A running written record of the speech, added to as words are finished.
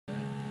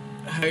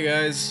Hi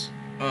guys,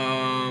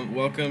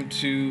 welcome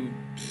to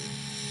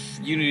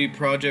Unity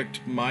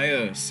Project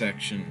Maya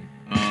section.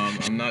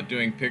 I'm not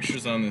doing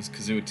pictures on this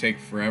because it would take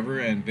forever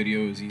and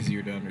video is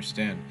easier to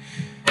understand.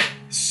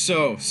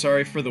 So,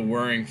 sorry for the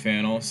whirring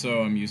fan.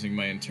 Also, I'm using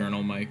my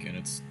internal mic and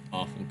it's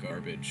awful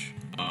garbage.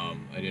 I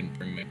didn't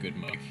bring my good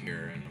mic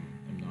here and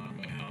I'm not at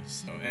my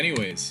house. So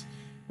anyways,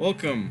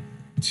 welcome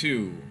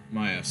to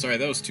Maya. Sorry,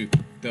 that was too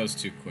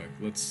quick.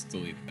 Let's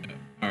delete that.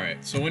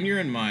 Alright, so when you're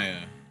in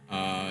Maya,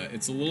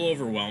 it's a little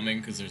overwhelming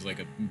because there's like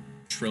a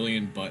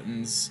trillion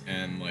buttons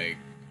and like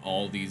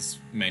all these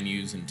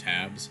menus and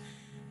tabs.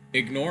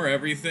 Ignore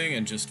everything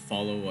and just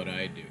follow what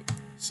I do.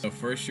 So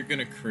first you're going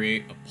to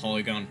create a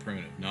polygon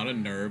primitive, not a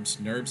NURBS.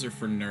 NURBS are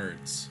for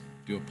nerds.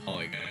 Do a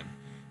polygon.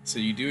 So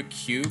you do a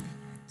cube.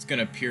 It's going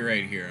to appear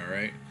right here,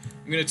 alright?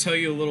 I'm going to tell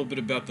you a little bit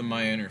about the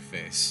Maya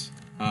interface.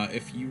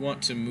 If you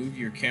want to move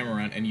your camera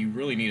around, and you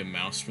really need a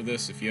mouse for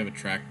this, if you have a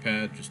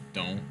trackpad, just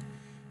don't.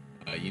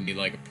 You need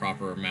like a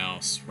proper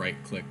mouse, right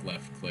click,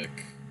 left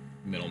click,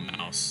 middle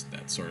mouse,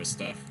 that sort of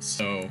stuff.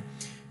 So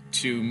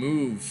to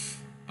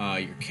move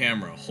your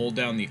camera, hold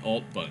down the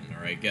Alt button,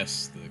 or I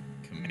guess the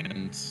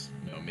command,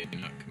 no, maybe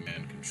not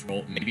command,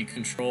 control, maybe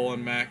control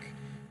on Mac.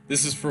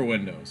 This is for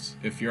Windows.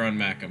 If you're on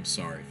Mac, I'm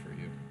sorry for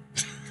you.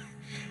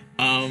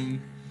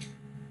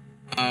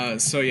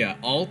 So yeah,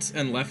 Alt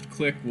and left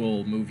click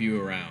will move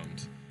you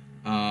around.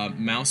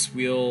 Mouse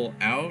wheel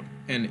out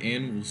and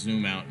in will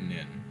zoom out and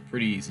in.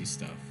 Pretty easy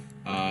stuff.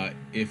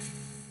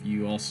 If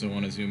you also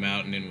want to zoom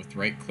out and in with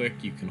right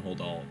click, you can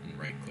hold Alt and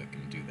right click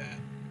and do that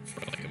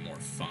for like a more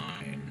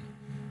fine,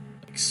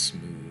 like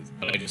smooth,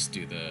 but I just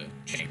do the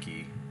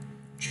janky,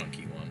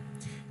 chunky one.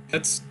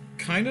 That's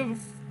kind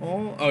of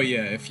all. Oh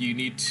yeah, if you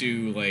need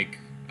to like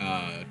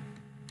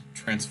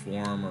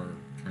transform or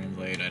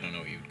translate, I don't know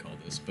what you would call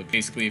this, but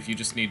basically if you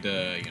just need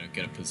to,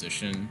 get a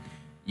position,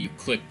 you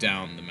click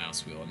down the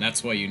mouse wheel, and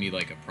that's why you need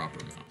like a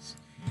proper mouse.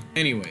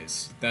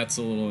 Anyways, that's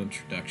a little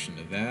introduction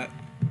to that.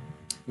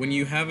 When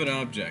you have an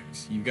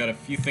object, you've got a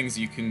few things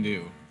you can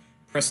do.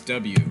 Press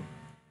W.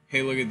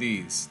 Hey, look at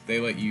these. They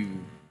let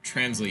you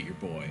translate your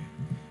boy.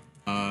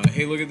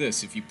 Hey, look at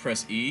this. If you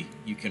press E,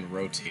 you can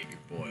rotate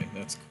your boy.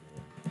 That's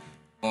cool.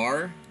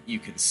 R, you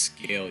can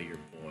scale your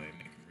boy,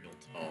 make him real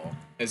tall.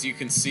 As you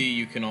can see,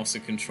 you can also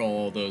control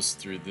all those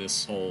through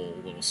this whole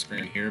little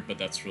screen here, but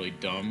that's really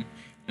dumb.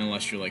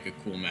 Unless you're like a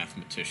cool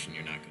mathematician,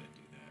 you're not going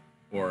to do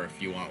that. Or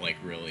if you want like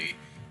really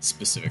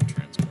specific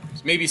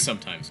transforms. Maybe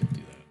sometimes you'll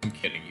do that. I'm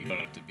kidding, you don't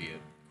have to be a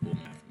cool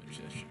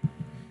mathematician.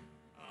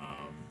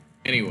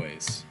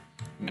 Anyways,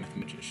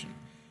 mathematician.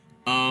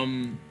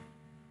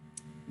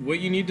 What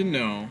you need to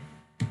know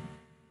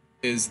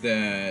is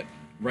that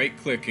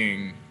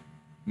right-clicking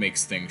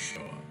makes things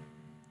show up.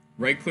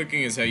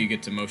 Right-clicking is how you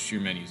get to most of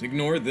your menus.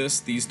 Ignore this,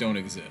 these don't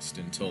exist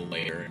until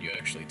later and you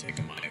actually take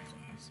a Maya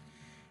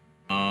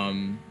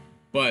class.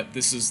 But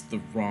this is the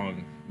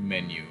wrong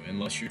menu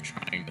unless you're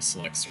trying to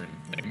select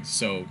certain things.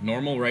 So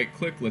normal right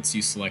click lets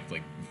you select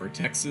like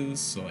vertexes,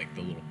 so like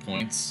the little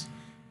points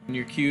on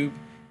your cube.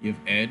 You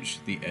have edge,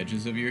 the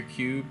edges of your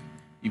cube.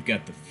 You've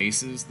got the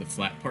faces, the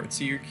flat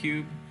parts of your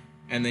cube.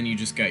 And then you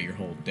just got your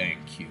whole dang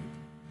cube.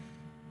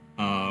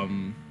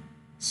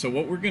 So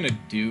what we're going to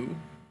do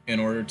in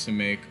order to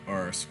make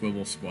our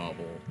squibble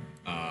squabble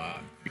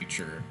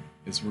creature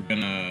is we're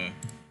going to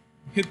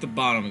hit the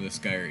bottom of this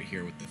guy right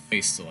here with the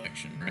face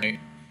selection, right?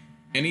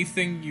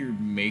 Anything you're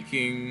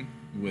making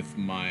with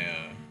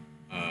Maya,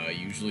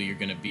 usually you're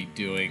going to be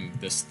doing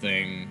this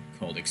thing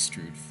called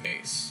extrude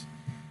face.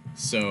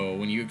 So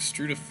when you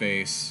extrude a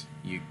face,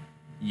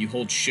 you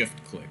hold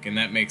shift click, and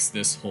that makes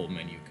this whole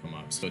menu come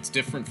up. So it's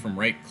different from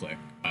right click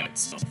by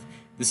itself.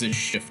 This is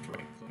shift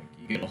right click.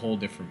 You get a whole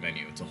different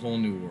menu. It's a whole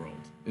new world.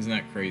 Isn't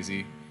that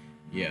crazy?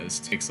 Yeah, this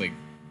takes like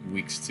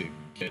weeks to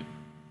get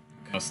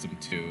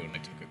accustomed to, and I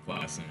took a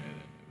class in it,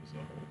 and it was a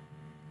whole...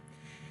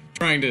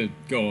 Trying to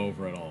go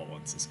over it all at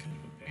once is kind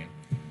of a pain.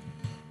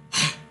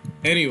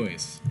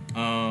 Anyways,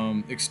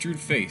 extrude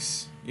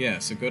face. Yeah,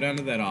 so go down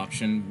to that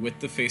option with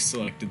the face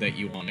selected that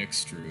you want to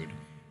extrude.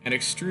 And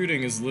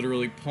extruding is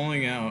literally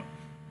pulling out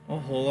a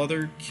whole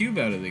other cube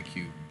out of the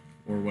cube,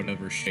 or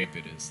whatever shape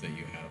it is that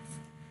you have.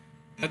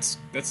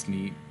 That's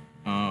neat.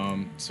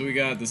 So we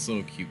got this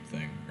little cube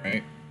thing,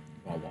 right?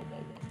 Wah, wah, wah,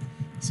 wah.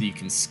 So you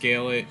can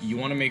scale it. You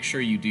want to make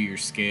sure you do your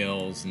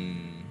scales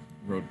and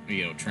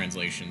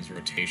translations,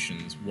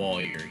 rotations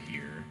while you're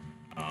here.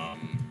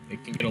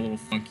 It can get a little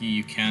funky.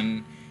 You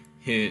can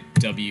hit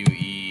W,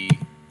 E,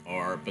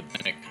 R, but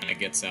then it kind of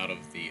gets out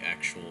of the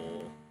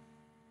actual,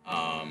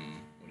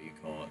 what do you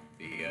call it,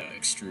 the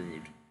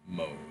extrude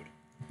mode.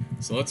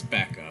 So let's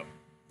back up.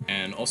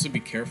 And also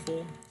be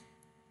careful,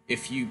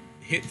 if you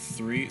hit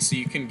 3, so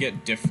you can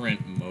get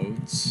different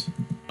modes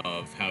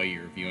of how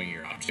you're viewing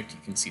your object. You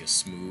can see a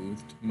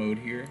smoothed mode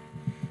here.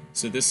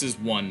 So this is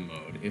 1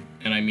 mode,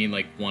 and I mean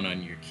like 1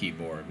 on your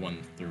keyboard,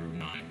 1 through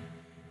 9.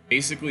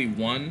 Basically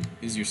 1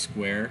 is your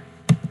square,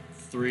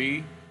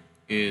 3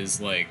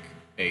 is like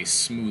a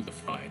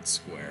smoothified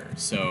square.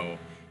 So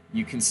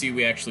you can see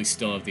we actually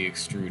still have the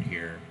extrude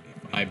here.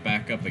 If I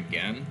back up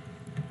again,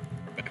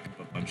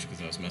 bunch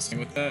because I was messing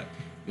with that,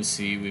 you'll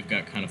see we've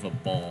got kind of a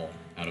ball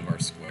out of our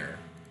square.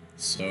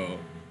 So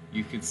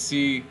you can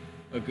see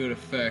a good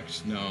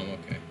effect. No, I'm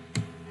okay.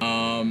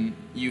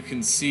 You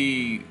can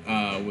see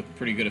with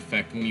pretty good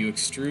effect when you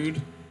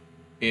extrude,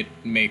 it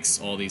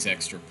makes all these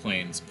extra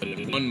planes, but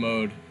in one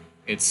mode,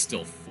 it's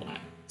still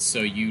flat. So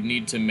you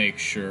need to make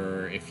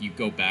sure if you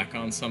go back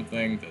on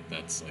something that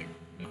that's like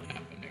not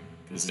happening,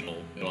 because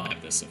it'll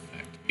have this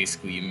effect.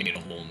 Basically, you made a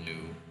whole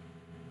new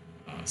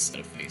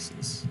set of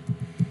faces.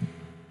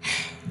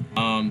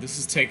 This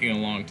is taking a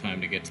long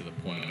time to get to the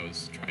point I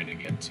was trying to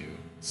get to,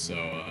 so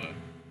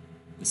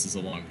this is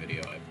a long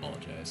video, I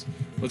apologize.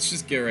 Let's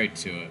just get right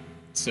to it.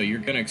 So you're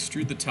going to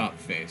extrude the top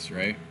face,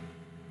 right?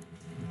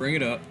 Bring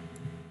it up.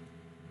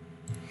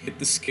 Hit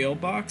the scale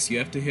box. You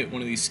have to hit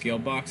one of these scale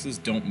boxes.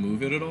 Don't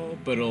move it at all,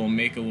 but it'll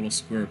make a little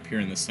square appear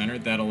in the center.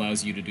 That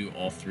allows you to do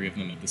all three of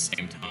them at the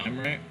same time,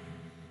 right?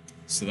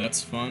 So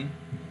that's fun.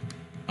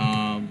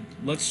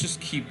 Let's just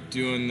keep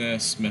doing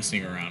this,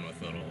 messing around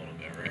with it a little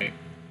bit, right?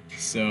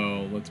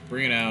 So let's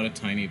bring it out a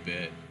tiny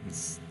bit.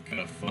 He's got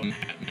a fun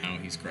hat now.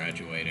 He's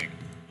graduating.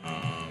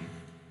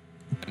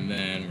 And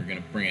then we're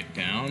going to bring it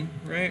down,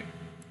 right?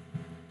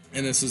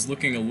 And this is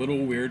looking a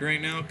little weird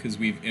right now because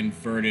we've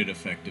inverted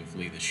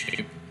effectively the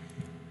shape.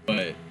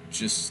 But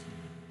just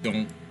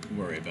don't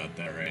worry about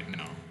that right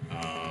now.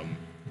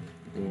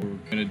 What we're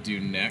going to do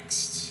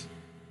next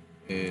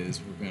is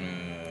we're going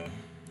to...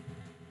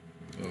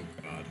 Oh,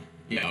 God.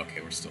 Yeah,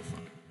 okay, we're still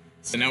fine.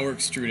 So now we're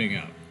extruding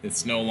up.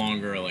 It's no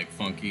longer, like,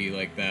 funky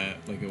like that,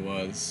 like it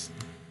was.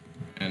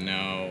 And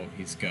now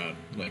he's got,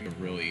 like, a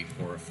really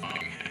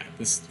horrifying hat.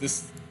 This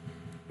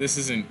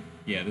isn't...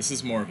 Yeah, this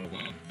is more of a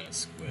lump than a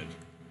squid.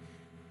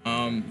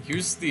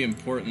 Here's the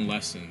important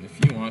lesson. If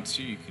you want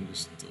to, you can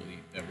just delete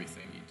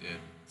everything you did.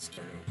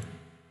 Start over.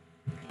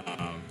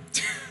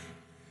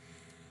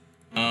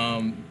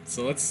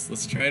 So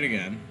let's try it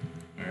again.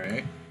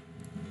 Alright.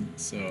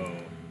 So,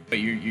 but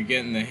you're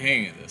getting the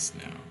hang of this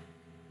now.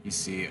 You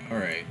see,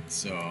 alright,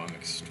 so I'm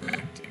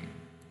extracting.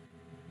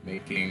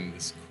 Making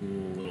this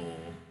cool little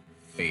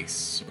face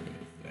sort of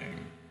a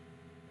thing.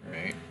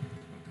 Alright?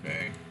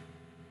 Okay.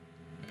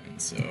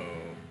 And so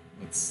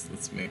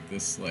let's make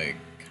this like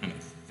kind of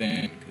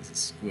thin, because the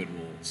squid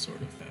will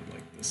sort of have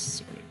like this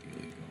sort of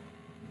dealie going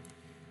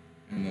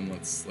on. And then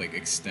let's like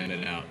extend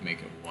it out, make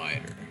it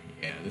wider.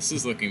 Yeah, this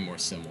is looking more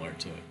similar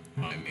to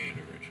how I made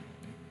it originally.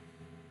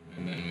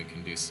 And then we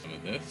can do some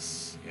of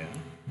this, yeah.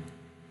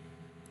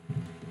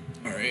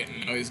 Alright,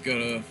 now he's got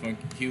a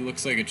funky, he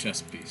looks like a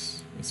chess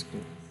piece. That's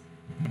cool.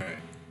 Alright.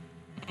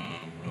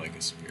 Or like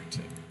a spear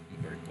tip,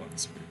 a very blunt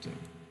spear tip.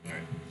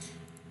 Alright.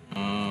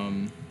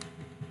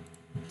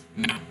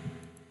 Now,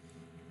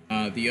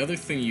 the other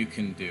thing you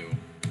can do,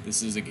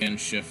 this is again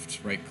shift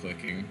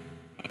right-clicking,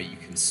 you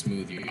can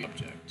smooth your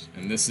object.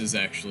 And this is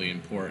actually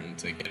important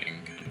to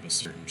getting kind of a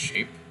certain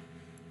shape.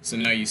 So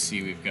now you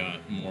see we've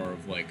got more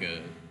of like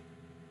a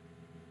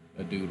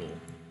doodle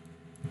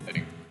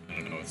thing. I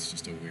don't know, it's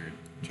just a weird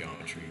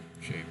geometry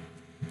shape.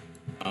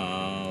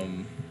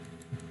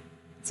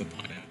 It's a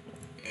pineapple,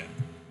 yeah.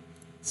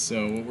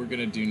 So what we're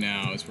gonna do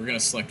now is we're gonna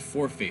select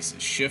 4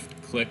 faces.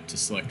 Shift click to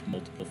select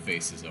multiple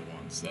faces at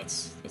once.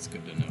 That's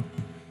good to know.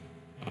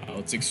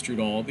 Let's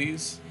extrude all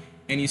these.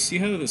 And you see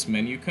how this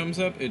menu comes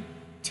up? It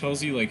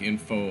tells you like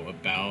info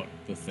about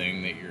the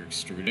thing that you're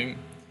extruding.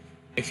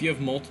 If you have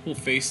multiple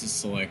faces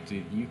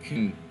selected, you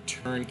can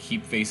turn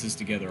keep faces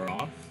together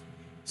off.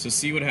 So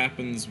see what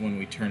happens when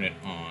we turn it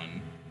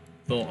on.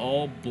 They'll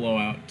all blow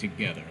out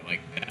together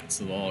like that,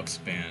 so they'll all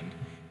expand.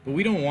 But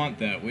we don't want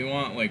that. We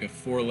want like a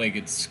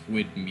 4-legged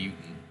squid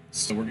mutant.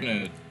 So we're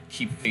gonna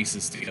keep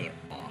faces together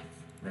off,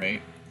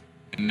 right?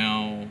 And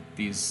now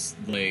these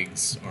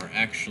legs are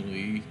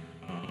actually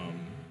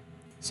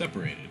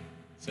separated.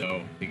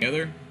 So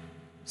together,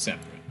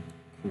 separate.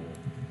 Cool.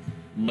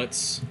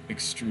 Let's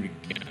extrude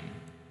again.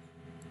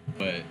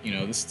 But, you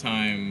know, this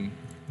time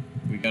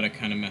we gotta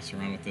kind of mess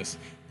around with this.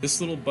 This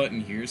little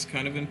button here is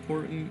kind of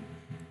important.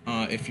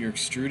 If you're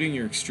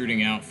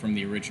extruding out from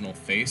the original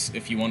face.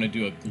 If you want to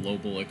do a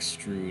global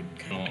extrude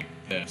kind of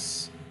like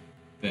this,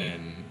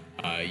 then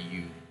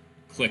you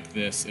click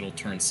this, it'll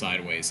turn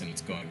sideways and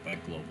it's going by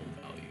global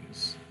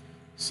values.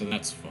 So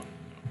that's fun.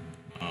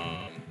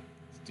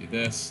 Let's do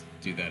this,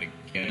 do that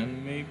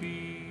again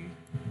maybe?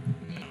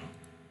 No.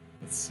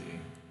 Let's see.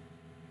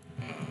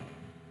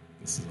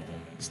 This is a whole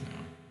mess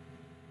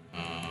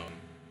now.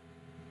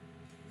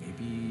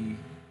 Maybe...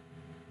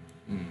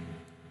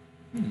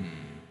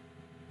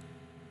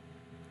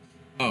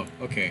 Oh,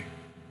 okay.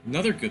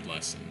 Another good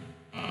lesson,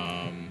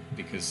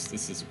 because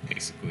this is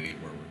basically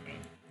where we're going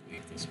to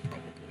leave this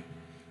probably.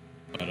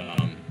 But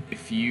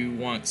if you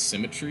want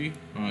symmetry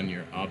on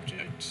your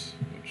object,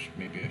 which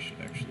maybe I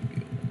should actually be a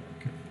little more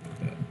careful with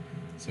that.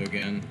 So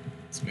again,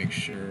 let's make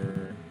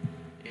sure,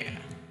 yeah.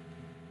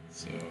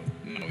 So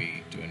now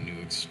we do a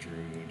new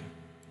extrude,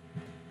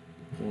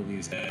 pull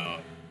these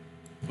out,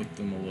 put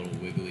them a little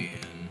wiggly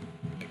in,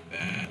 like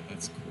that,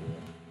 that's cool.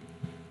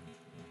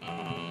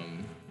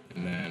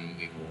 And then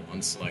we will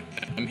unselect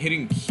that. I'm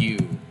hitting Q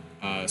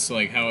So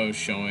like how I was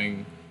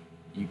showing,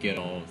 you get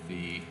all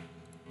these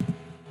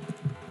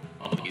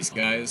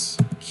guys.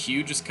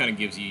 Q just kind of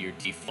gives you your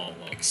default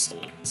like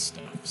select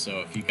stuff. So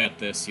if you got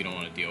this, you don't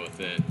want to deal with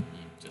it. You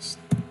just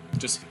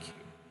hit Q.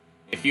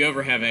 If you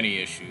ever have any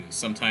issues,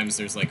 sometimes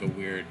there's like a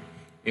weird.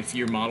 If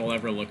your model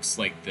ever looks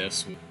like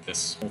this with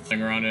this whole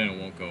thing around it and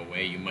it won't go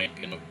away, you might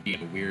be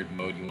in a weird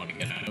mode you want to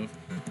get out of.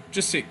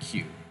 Just hit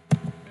Q,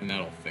 and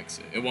that'll fix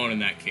it. It won't in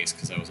that case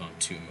because I was on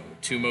 2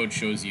 mode. 2 mode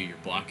shows you your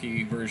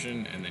blocky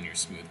version and then your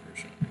smooth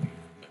version underneath.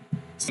 But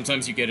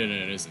sometimes you get it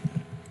and it isn't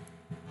that.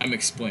 I'm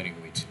explaining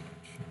way too much.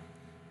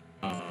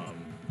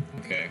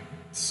 Okay,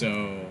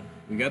 so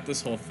we got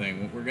this whole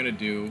thing. What we're gonna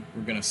do,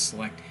 we're gonna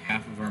select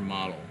half of our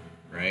model,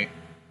 right?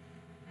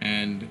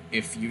 And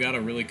if you got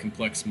a really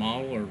complex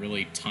model or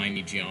really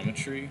tiny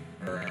geometry,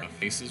 or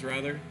faces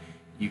rather,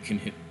 you can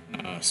hit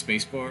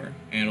spacebar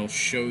and it'll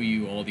show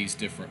you all these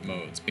different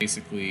modes.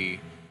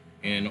 Basically,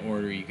 in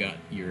order, you got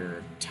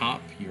your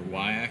top, your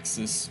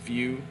y-axis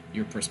view,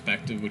 your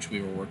perspective, which we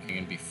were working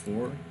in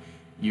before,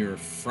 your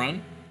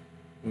front,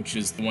 which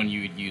is the one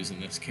you would use in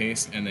this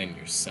case, and then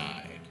your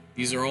side.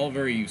 These are all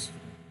very useful.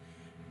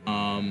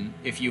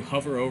 If you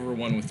hover over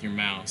one with your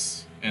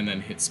mouse and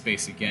then hit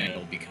space again,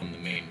 it'll become the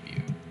main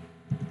view.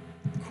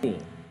 Cool.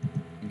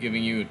 I'm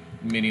giving you a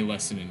mini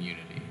lesson in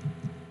Unity.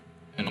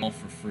 And all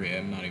for free.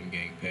 I'm not even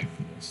getting paid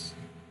for this.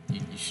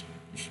 You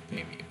should pay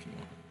me if you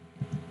want.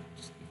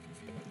 Just if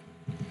you feel like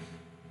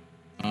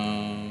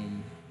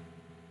it.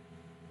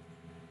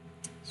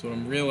 So what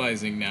I'm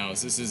realizing now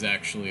is this is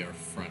actually our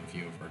front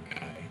view of our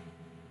guy.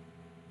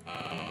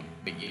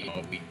 But you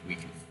know, we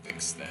can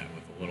fix that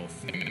with a little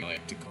thing I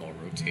like to call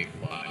rotate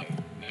Y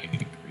 90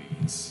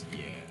 degrees.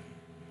 Yeah.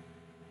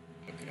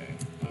 Okay.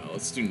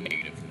 Let's do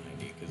negative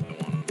 90 because I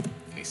want them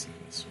facing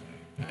this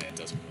way. It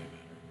doesn't really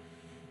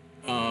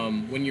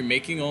matter. When you're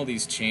making all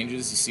these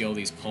changes, you see all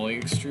these poly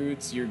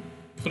extrudes, you're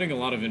putting a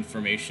lot of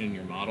information in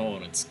your model,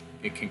 and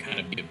it can kind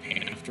of be a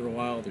pain after a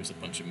while. There's a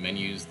bunch of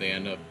menus they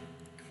end up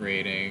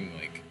creating.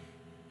 Like,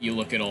 you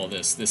look at all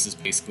this is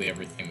basically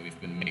everything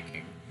we've been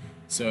making.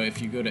 So if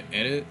you go to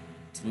edit,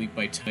 delete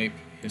by type,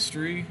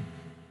 history,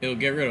 it'll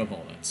get rid of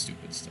all that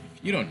stupid stuff.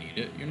 You don't need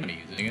it. You're not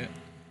using it.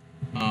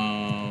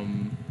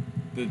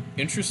 The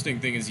interesting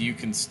thing is you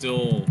can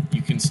still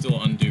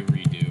undo,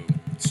 redo.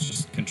 It's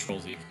just Control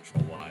Z,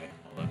 Control Y,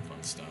 all that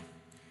fun stuff.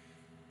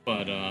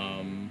 But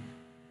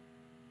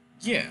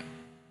yeah,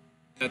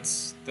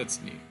 that's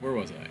neat. Where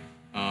was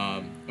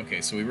I? Okay,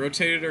 so we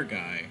rotated our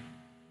guy.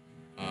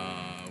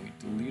 We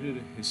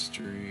deleted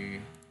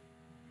history,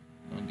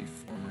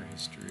 non-deformer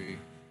history.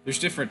 There's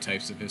different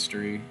types of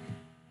history.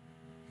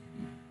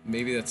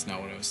 Maybe that's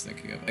not what I was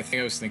thinking of. I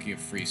think I was thinking of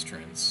freeze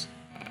trends.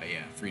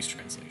 Yeah, freeze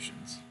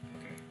translations.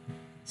 Okay.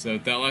 So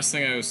that last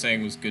thing I was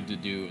saying was good to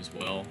do as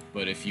well,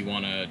 but if you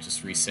want to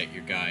just reset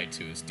your guy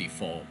to his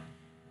default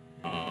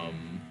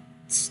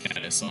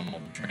status on all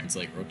the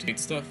translate rotate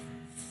stuff,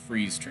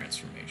 freeze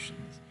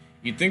transformations.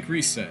 You'd think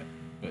reset,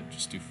 but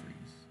just do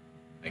freeze,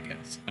 I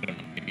guess. I don't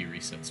know, maybe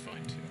reset's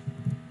fine too.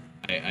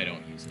 I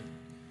don't use it.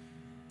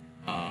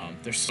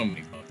 There's so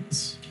many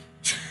buttons.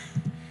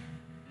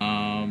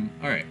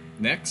 Alright,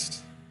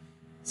 next,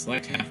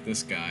 select half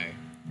this guy,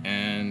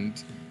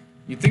 and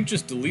you'd think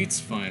just delete's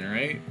fine,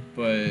 right?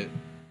 And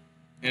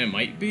it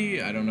might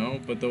be, I don't know,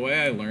 but the way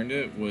I learned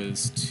it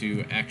was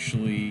to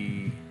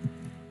actually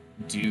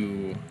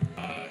do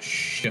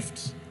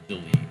shift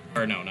delete,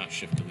 or no, not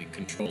shift delete,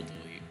 control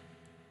delete.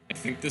 I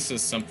think this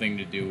has something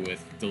to do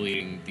with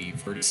deleting the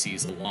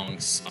vertices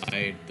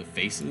alongside the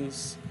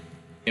faces.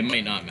 It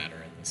might not matter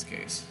in this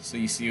case. So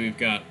you see we've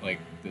got like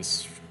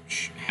this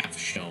half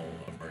shell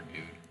of our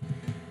dude.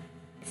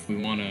 If we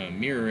want to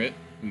mirror it,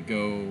 we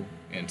go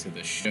into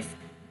the shift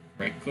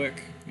right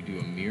click, we do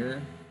a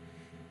mirror,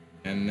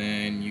 and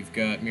then you've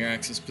got mirror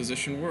axis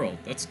position world.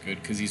 That's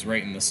good because he's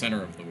right in the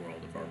center of the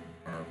world of our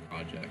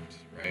project,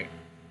 right?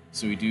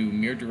 So we do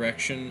mirror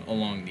direction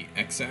along the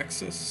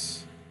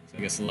x-axis, so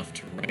I guess left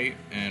to right,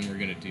 and we're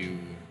going to do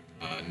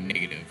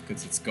negative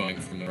because it's going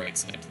from the right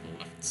side to the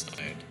left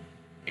side.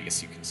 I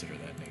guess you consider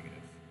that negative.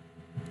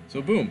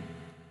 So boom,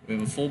 we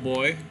have a full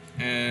boy,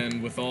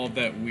 and with all of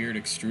that weird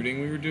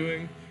extruding we were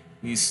doing,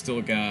 he's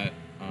still got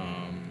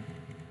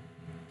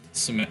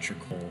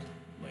symmetrical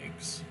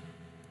legs.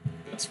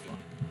 That's fun.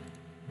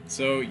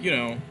 So, you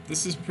know,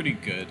 this is pretty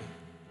good,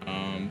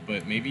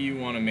 but maybe you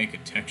want to make a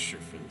texture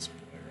for this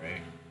boy,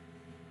 right?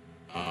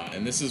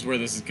 And this is where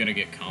this is going to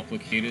get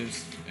complicated,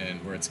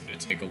 and where it's going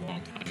to take a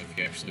long time if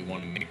you actually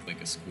want to make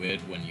like a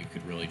squid, when you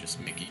could really just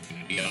make a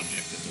Unity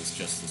object that does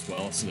just as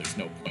well, so there's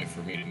no point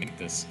for me to make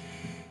this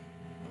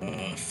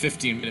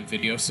 15-minute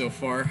video so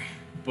far.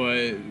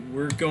 But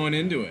we're going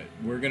into it.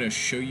 We're going to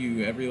show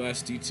you every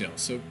last detail.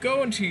 So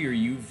go into your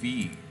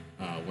UV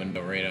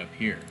window right up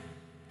here.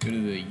 Go to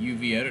the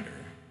UV editor,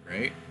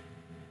 right?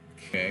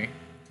 Okay.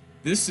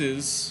 This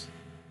is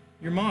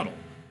your model.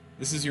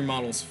 This is your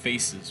model's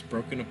faces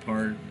broken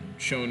apart and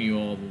showing you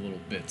all the little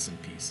bits and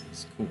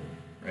pieces. Cool,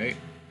 right?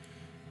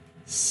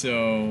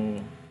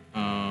 So,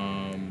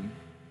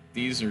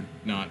 these are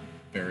not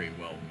very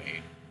well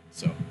made.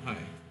 So, hi.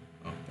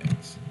 Oh,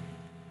 thanks.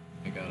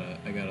 I got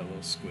a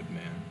little squid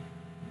man.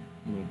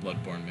 A little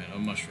bloodborne man. A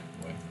mushroom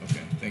boy.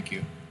 Okay, thank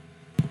you.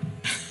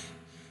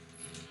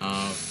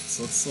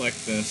 So let's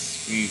select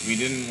this. We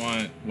didn't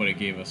want what it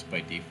gave us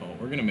by default.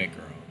 We're gonna make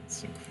our own.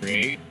 So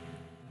create.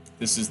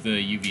 This is the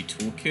UV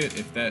toolkit.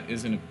 If that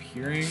isn't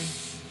appearing,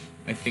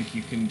 I think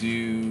you can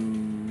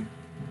do,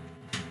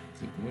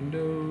 is it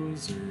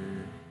Windows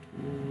or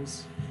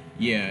Tools?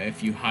 Yeah,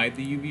 if you hide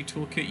the UV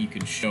toolkit, you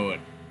can show it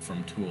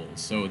from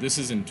Tools. So this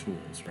is in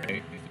Tools, right?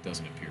 If it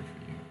doesn't appear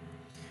for you.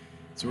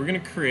 So we're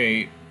going to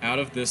create, out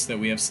of this that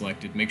we have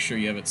selected, make sure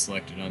you have it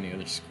selected on the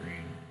other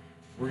screen.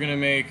 We're going to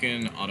make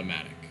an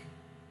automatic.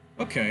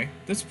 Okay,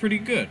 that's pretty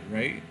good,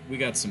 right? We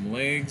got some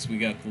legs, we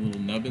got the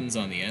little nubbins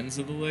on the ends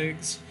of the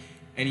legs,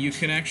 and you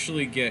can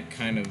actually get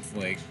kind of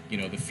like, you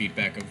know, the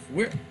feedback of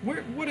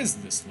what is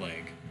this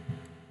leg?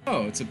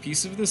 Oh, it's a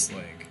piece of this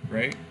leg,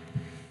 right?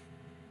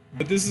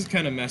 But this is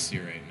kind of messy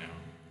right now.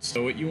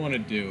 So what you want to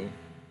do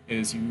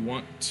is you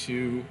want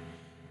to,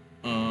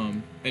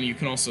 and you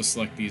can also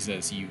select these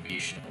as UV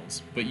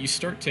shells, but you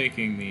start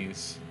taking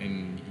these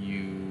and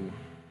you,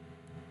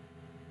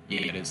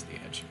 yeah, it is the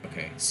edge.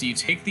 Okay, so you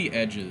take the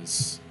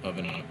edges of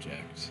an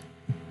object,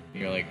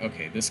 and you're like,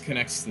 okay, this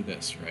connects to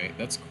this, right?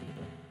 That's cool.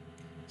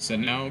 So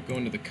now go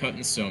into the cut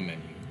and sew menu.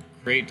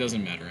 Create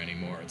doesn't matter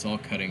anymore, it's all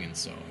cutting and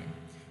sewing.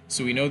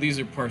 So we know these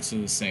are parts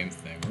of the same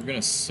thing. We're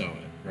gonna sew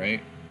it,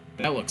 right?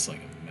 That looks like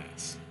a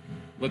mess.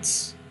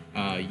 Let's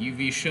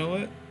UV shell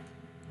it.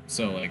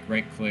 So like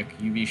right click,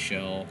 UV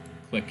shell,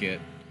 click it,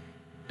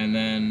 and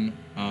then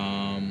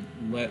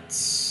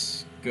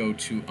let's go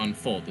to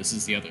unfold. This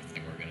is the other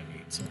thing we're gonna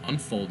need. So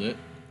unfold it.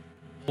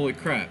 Holy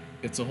crap,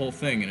 it's a whole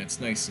thing and it's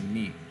nice and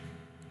neat.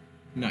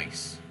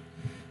 Nice.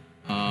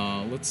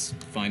 Let's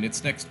find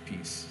its next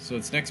piece. So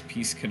its next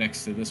piece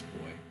connects to this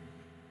boy.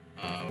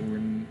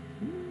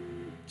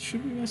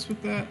 Should we mess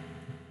with that?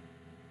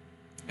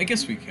 I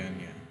guess we can,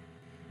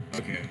 yeah.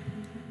 Okay.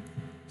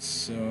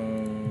 So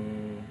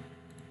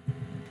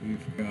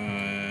we've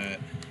got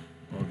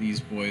all these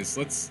boys.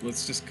 Let's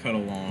just cut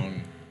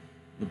along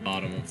the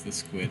bottom of the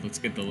squid. Let's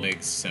get the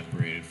legs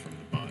separated from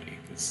the body,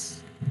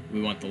 because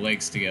we want the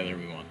legs together,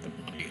 we want the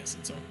body as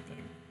its own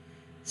thing.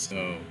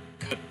 So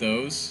cut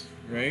those,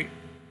 right?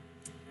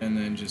 And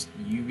then just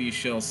UV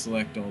shell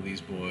select all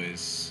these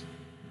boys,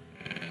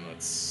 and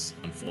let's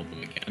unfold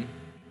them again.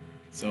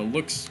 So it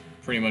looks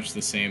pretty much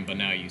the same, but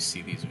now you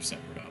see these are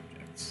separate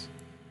objects.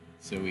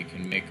 So we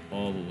can make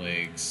all the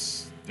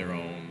legs their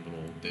own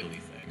little diddly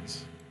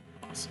things.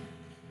 Awesome.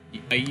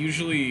 I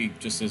usually,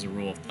 just as a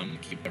rule of thumb, to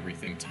keep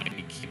everything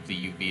tiny, keep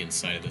the UV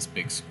inside of this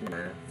big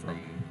square from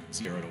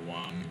 0 to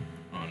 1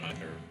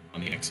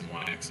 on the X and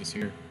Y axis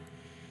here.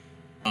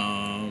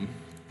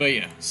 But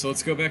yeah, so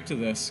let's go back to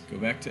this, go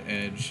back to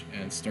Edge,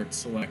 and start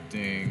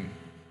selecting.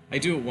 I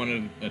do it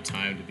one at a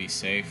time to be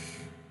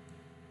safe,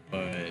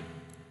 but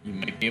you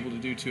might be able to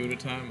do 2 at a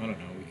time. I don't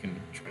know. We can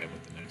try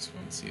with the next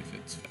one, see if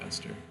it's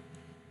faster.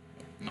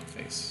 Oh, not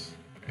face.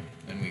 Okay.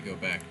 Then we go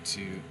back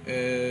to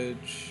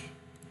Edge.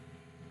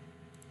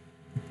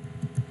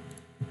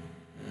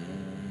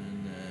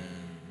 And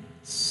then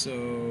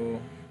so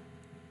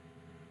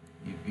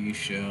UV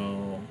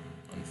shell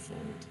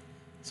unfold.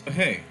 So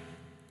hey,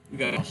 we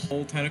got a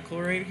whole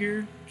tentacle right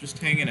here, just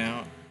hanging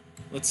out.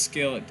 Let's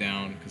scale it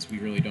down because we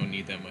really don't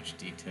need that much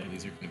detail.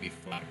 These are going to be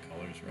flat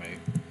colors, right?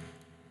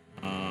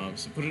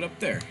 So put it up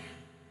there,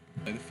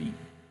 by the feet.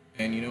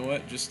 And you know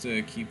what? Just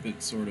to keep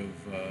it sort of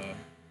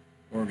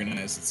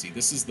organized, let's see.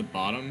 This is the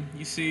bottom,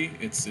 you see?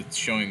 It's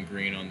showing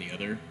green on the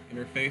other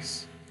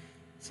interface.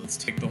 So let's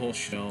take the whole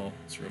shell,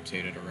 let's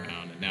rotate it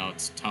around, and now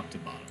it's top to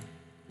bottom.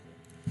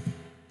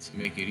 To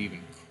make it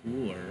even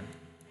cooler,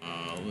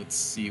 let's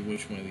see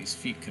which one of these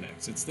feet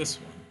connects. It's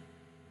this one.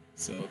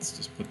 So let's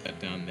just put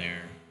that down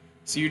there.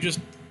 So you're just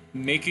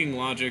making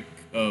logic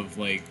of,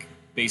 like,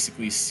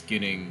 basically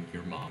skinning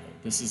your model.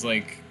 This is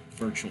like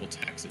virtual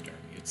taxidermy.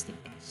 It's the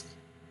best.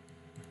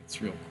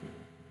 It's real cool.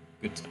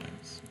 Good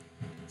times.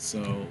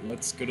 So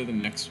let's go to the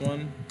next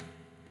one.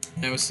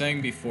 I was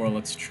saying before,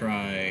 let's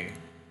try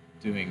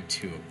doing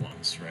 2 at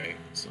once, right?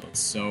 So let's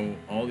sew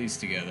all these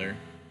together.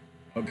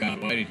 Oh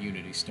god, why did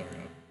Unity start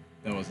up?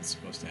 That wasn't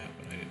supposed to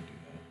happen. I didn't do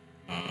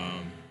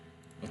that.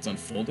 Let's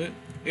unfold it.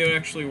 It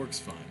actually works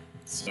fine.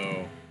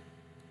 So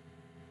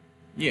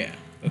yeah,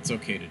 that's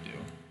okay to do.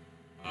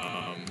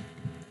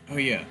 Oh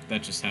yeah,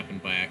 that just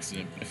happened by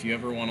accident. But if you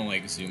ever want to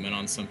like zoom in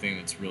on something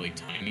that's really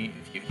tiny,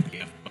 if you hit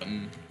the F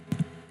button,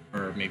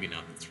 or maybe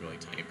not that's really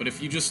tiny, but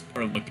if you just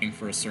are looking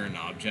for a certain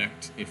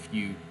object, if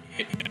you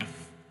hit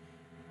F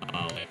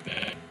like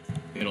that,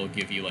 it'll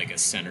give you like a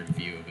centered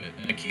view of it.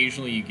 And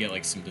occasionally you get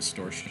like some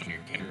distortion in your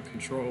camera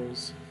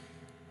controls.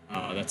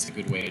 That's a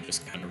good way to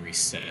just kind of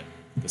reset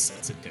the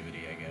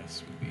sensitivity, I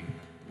guess, would be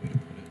the way to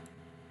put it.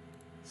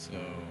 So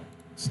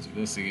let's do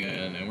this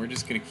again, and we're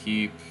just gonna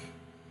keep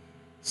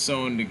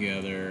sewn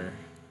together,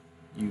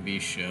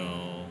 UV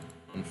shell,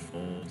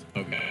 unfold.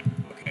 Okay,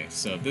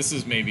 so this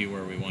is maybe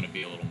where we want to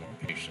be a little more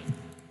patient.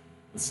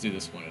 Let's do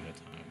this one at a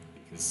time,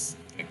 because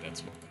I think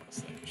that's what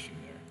caused that issue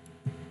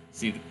there.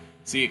 See,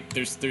 See,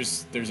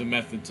 there's a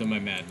method to my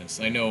madness.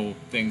 I know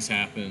things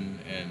happen,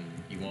 and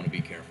you want to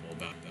be careful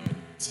about them.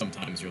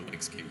 Sometimes your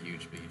legs get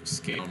huge, but you just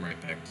scale them right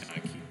back down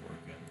and keep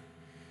working.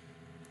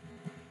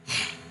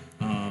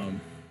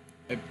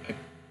 I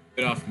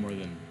bit off more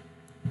than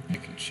I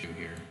can chew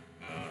here.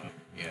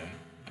 Yeah,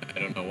 I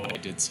don't know why I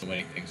did so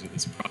many things with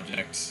this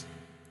project.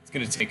 It's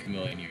gonna take a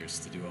million years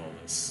to do all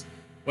this.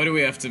 Why do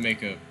we have to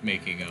make a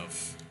making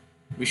of?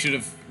 We should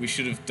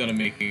have done a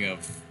making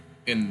of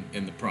in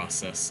the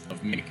process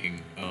of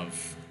making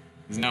of,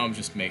 because now I'm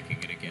just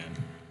making it again.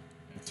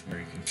 That's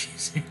very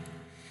confusing.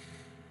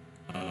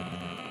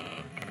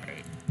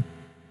 Alright.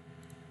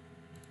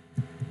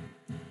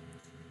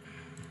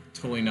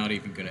 Totally not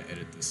even gonna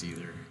edit this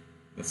either.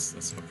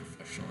 That's how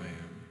professional I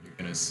am. You're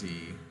gonna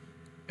see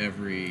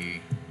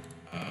every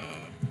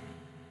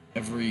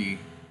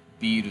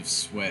bead of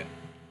sweat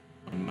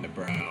on my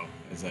brow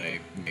as I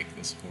make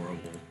this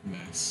horrible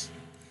mess.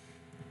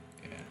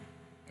 Yeah.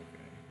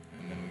 Okay.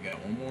 And then we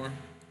got one more.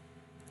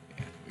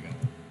 Yeah, we got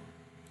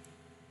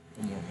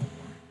one more. One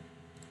more.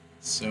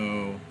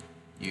 So,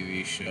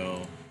 UV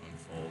shell,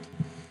 unfold.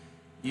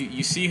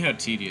 You see how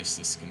tedious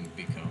this can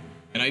become.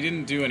 And I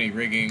didn't do any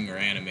rigging or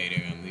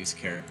animating on these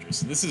characters.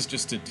 So this is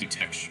just to do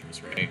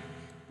textures, right?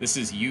 This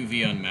is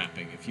UV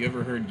unmapping. If you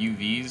ever heard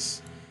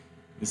UVs,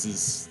 this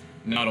is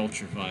not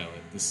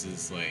ultraviolet. This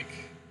is like,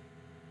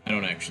 I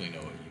don't actually know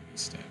what UV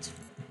stands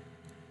for.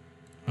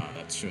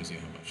 That shows you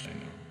how much I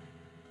know.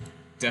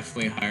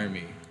 Definitely hire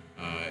me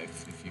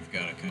if you've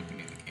got a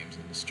company in the games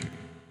industry,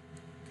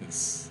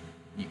 because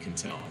you can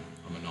tell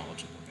I'm a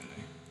knowledgeable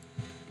guy.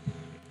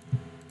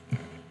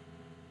 Alright.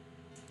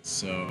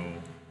 So,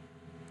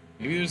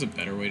 maybe there's a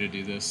better way to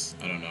do this.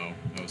 I don't know.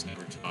 I was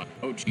never taught.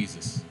 Oh,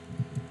 Jesus.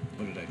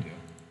 What did I do?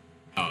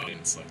 Oh, I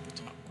didn't select the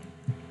top one.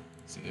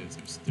 See,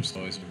 there's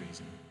always a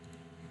reason.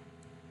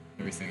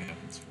 Everything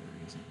happens for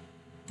a reason.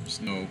 There's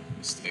no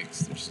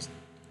mistakes. There's just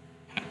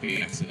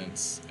happy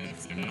accidents. And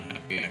if they're not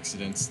happy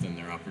accidents, then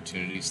they're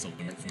opportunities to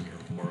learn from your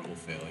horrible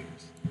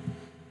failures.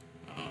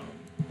 And,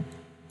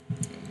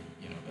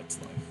 that's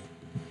life.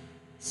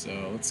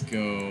 So let's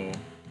go.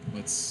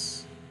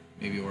 Let's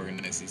maybe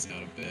organize these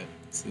out a bit.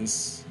 So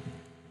this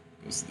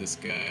goes to this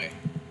guy.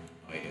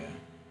 Oh yeah.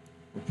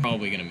 We're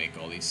probably going to make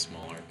all these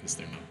smaller because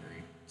they're not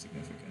very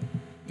significant.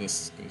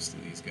 This goes to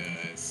these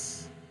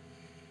guys.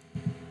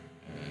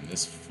 And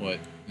this foot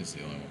is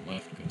the only one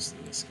left, goes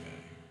to this guy.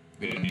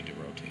 We don't need to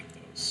rotate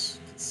those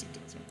because it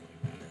doesn't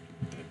really matter.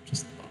 They're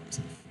just the bottoms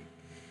of the feet.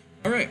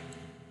 Alright.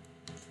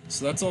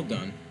 So that's all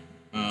done.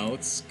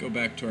 Let's go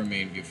back to our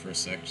main view for a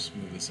sec. Just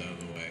move this out of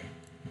the way.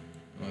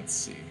 Let's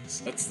see.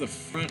 So that's the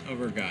front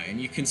of our guy.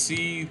 And you can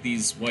see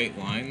these white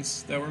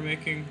lines that we're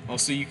making.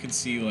 Also, you can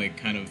see, like,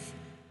 kind of,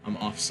 I'm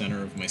off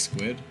center of my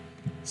squid.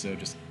 So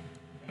just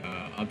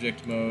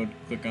object mode,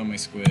 click on my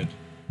squid,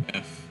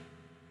 F.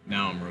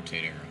 Now I'm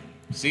rotating around.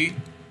 See?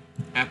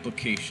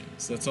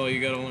 Applications. That's all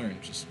you gotta learn.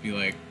 Just be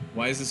like,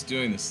 why is this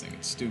doing this thing?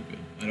 It's stupid.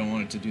 I don't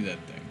want it to do that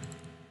thing.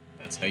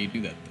 That's how you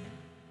do that thing.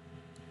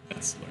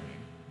 That's learning.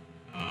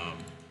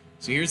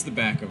 So here's the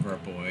back of our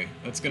boy.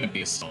 That's gonna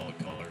be a solid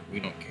color. We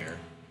don't care.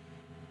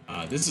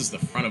 This is the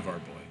front of our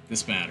boy.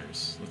 This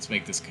matters. Let's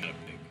make this kind of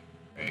big,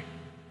 right?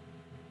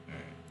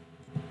 Alright.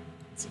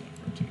 That's enough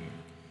rotating.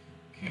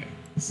 Okay.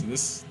 So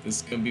this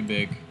is gonna be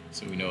big,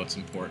 so we know it's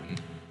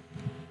important.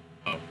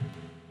 Oh.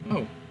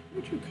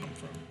 Where'd you come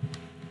from?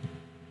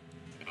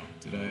 Oh,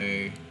 did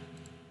I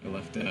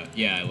left it out?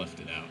 Yeah, I left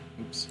it out.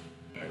 Oops.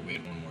 Alright, we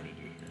had one more to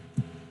do here.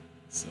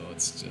 So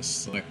let's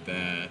just select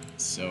that,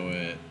 sew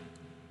it,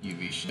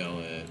 UV shell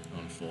it,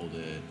 unfold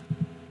it,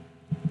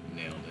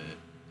 nailed it,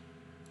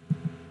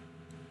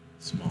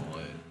 small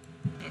it,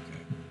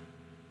 okay.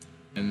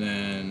 And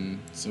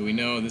then, so we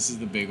know this is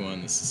the big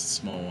one, this is the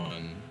small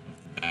one of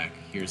the back,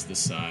 here's the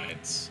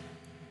sides.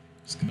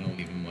 Just kind of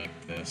leave them like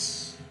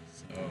this.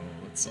 So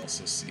let's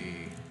also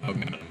see, oh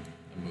god, I'm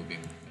moving,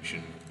 I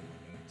shouldn't move the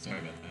window, sorry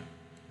about that.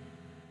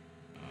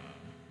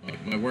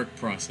 My work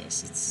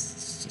process,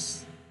 it's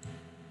just,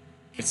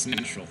 it's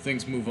natural,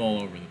 things move all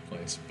over the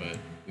place, but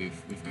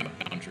we've got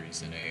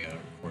boundaries in a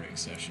recording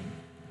session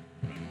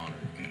when I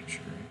monitor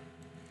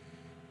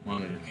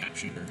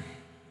capture.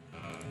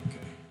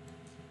 Okay,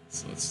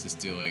 so let's just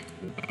do like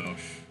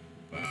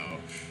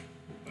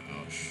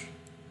whoosh,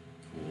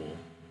 cool.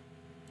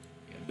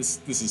 Yeah, this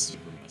is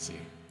super messy.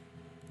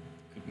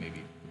 Could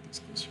maybe put these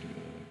closer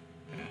together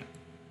like that.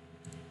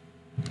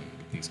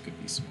 And these could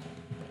be small,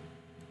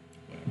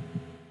 but whatever.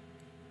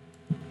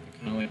 I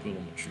kind of like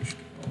little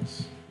Matryoshka dolls.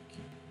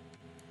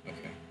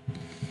 Okay.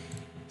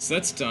 So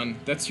that's done.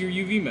 That's your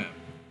UV map.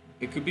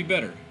 It could be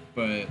better,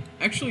 but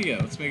actually, yeah,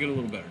 let's make it a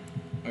little better.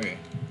 Okay.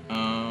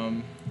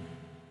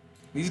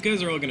 These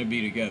guys are all going to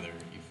be together,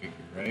 you figure,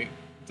 right?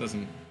 It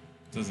doesn't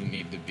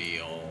need to be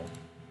all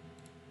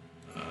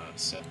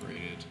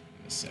separated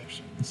into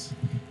sections.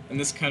 And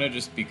this kind of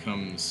just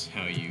becomes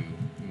how you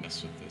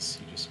mess with this.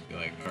 You just be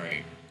like,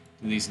 alright,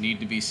 do these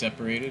need to be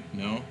separated?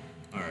 No?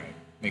 Alright,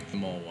 make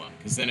them all one.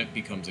 Because then it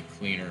becomes a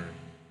cleaner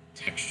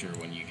texture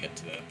when you get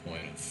to that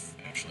point of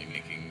actually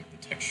making the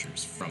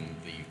textures from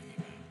the UV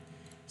map.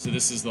 So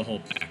this is the whole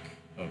back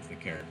of the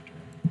character.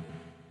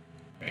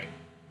 Right?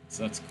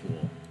 So that's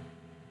cool.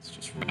 It's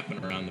just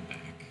wrapping around the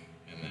back.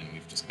 And then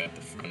we've just got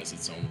the front as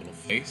its own little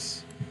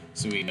face.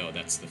 So we know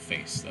that's the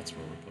face. That's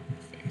where we're putting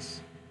the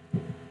face.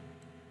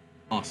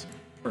 Awesome.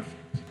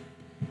 Perfect.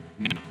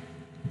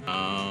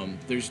 Now,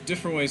 there's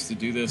different ways to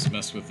do this,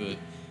 mess with it.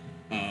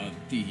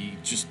 The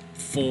just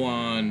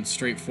full-on,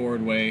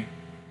 straightforward way,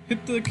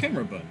 hit the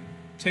camera button.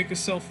 Take a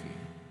selfie.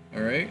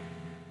 Alright?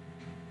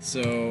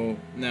 So,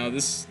 now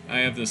I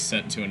have this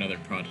set to another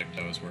project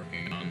I was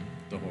working on,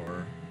 the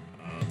horror.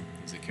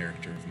 He's a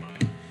character of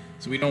mine.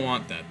 So we don't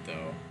want that,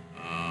 though.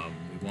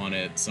 We want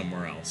it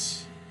somewhere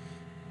else.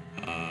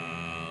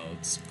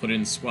 Let's put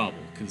in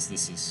Squabble, because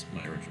this is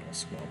my original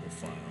Squabble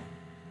file.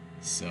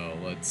 So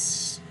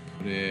let's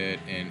put it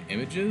in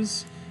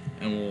images,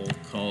 and we'll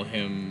call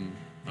him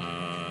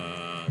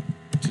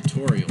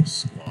tutorial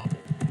Squabble.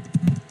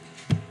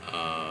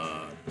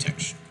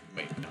 Texture.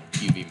 Wait, no,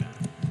 UV map.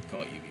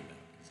 Call it UV map,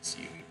 because it's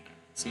UV map.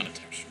 It's not a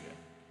texture yet.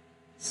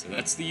 So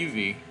that's the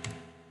UV.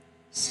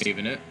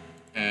 Saving it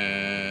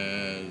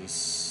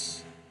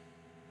as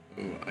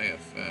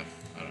IFF,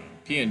 I don't know,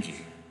 PNG.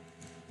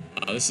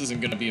 This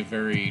isn't going to be a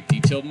very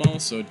detailed model,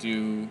 so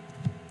do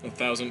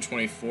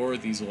 1024.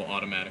 These will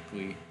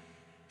automatically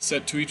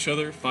set to each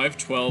other.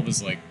 512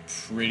 is like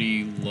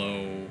pretty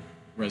low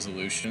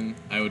resolution.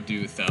 I would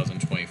do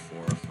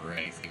 1024 for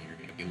anything you're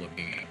going to be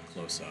looking at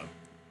close up,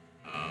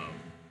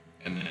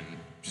 and then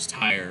just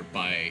higher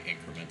by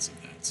increments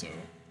of that. So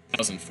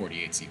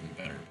 1048 is even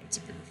better, but it's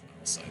a bigger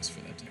file size for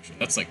that texture.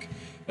 That's like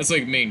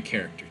main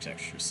character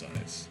texture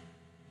size.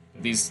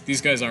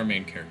 These guys are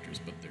main characters,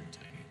 but they're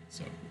tiny,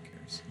 so who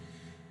cares?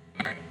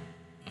 Alright.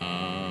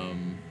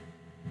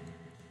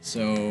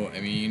 So,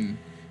 I mean,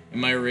 in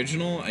my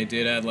original, I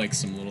did add, like,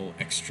 some little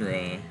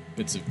extra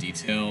bits of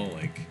detail.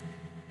 Like,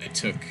 I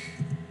took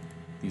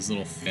these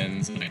little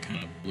fins and I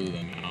kind of blew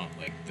them out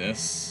like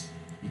this.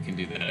 You can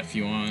do that if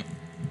you want.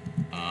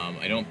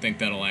 I don't think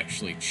that'll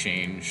actually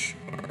change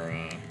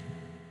our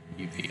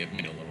UV. It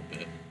might a little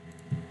bit.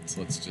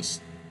 So let's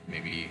just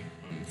maybe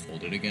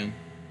unfold it again.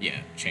 Yeah,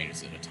 it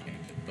changes it a tiny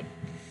bit, but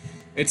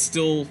it's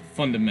still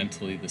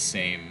fundamentally the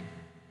same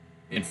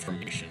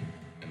information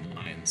and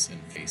lines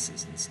and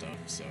faces and stuff,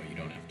 so you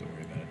don't have to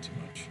worry about it too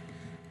much.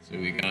 So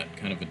we got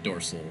kind of a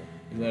dorsal.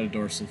 Is that a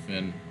dorsal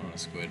fin on a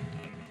squid?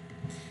 I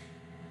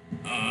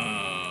don't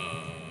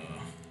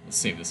know. Let's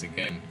save this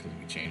again, because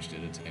we changed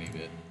it a tiny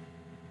bit.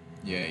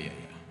 Yeah.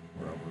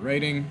 We're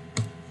overwriting.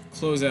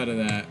 Close out of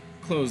that.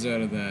 Close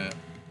out of that.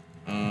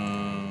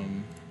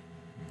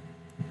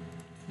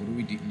 What do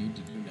we need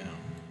to do now?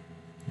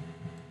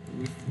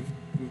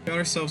 We've got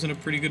ourselves in a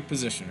pretty good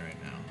position right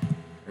now,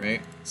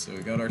 right? So we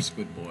got our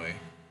squid boy.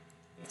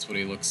 That's what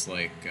he looks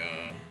like,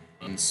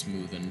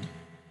 unsmoothened.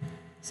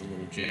 It's a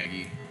little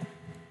jaggy.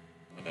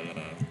 But,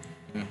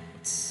 yeah,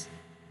 let's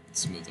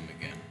smooth him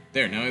again.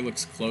 There, now he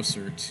looks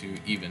closer to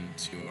even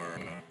to our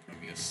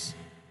previous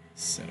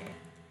setup.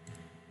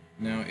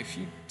 Now, if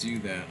you do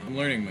that, I'm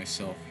learning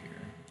myself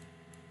here.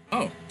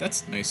 Oh,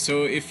 that's nice.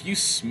 So if you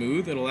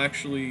smooth, it'll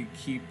actually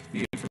keep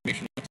the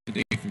information up to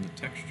date from the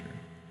texture.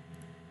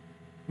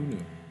 Who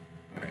knew?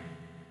 Alright.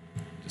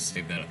 Just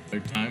save that a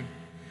third time.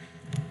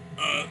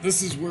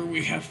 This is where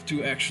we have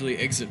to actually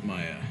exit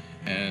Maya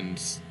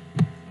and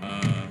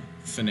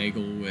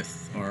finagle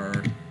with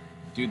our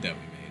dude that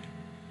we made.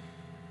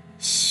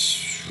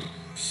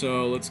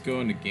 So let's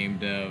go into game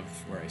dev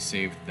where I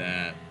saved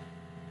that.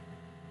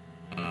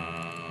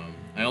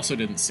 I also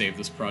didn't save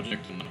this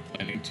project. I'm not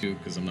planning to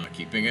because I'm not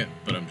keeping it,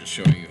 but I'm just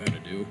showing you how to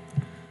do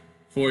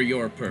for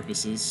your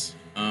purposes.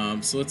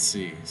 So let's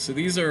see. So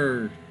these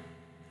are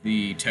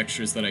the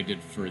textures that I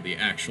did for the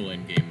actual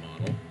in-game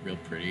model. Real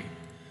pretty.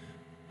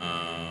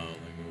 Let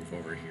me move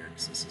over here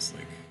because this is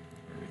like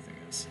where everything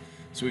is.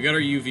 So we got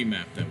our UV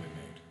map that we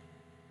made.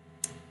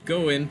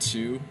 Go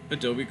into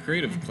Adobe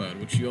Creative Cloud,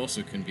 which you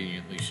also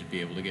conveniently should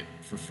be able to get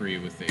for free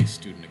with a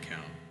student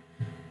account.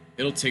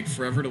 It'll take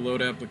forever to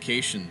load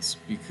applications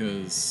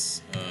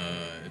because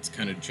it's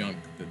kind of junk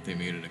that they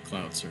made it a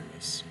cloud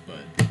service,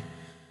 but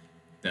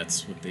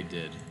that's what they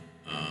did.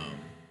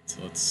 So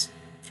let's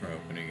try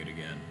opening it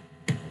again.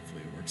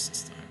 Hopefully it works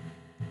this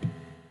time.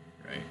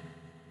 Right?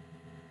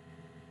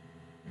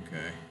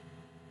 Okay.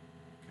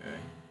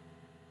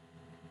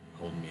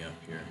 Holding me up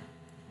here.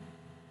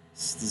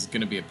 This is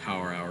going to be a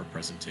power hour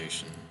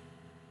presentation.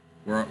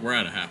 We're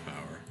at a half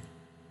hour.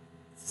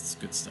 It's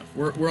good stuff.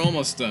 We're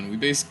almost done. We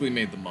basically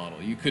made the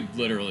model. You could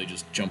literally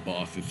just jump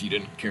off if you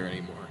didn't care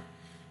anymore.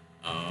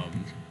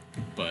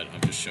 But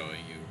I'm just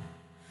showing you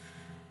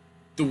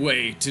the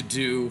way to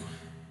do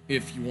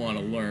if you want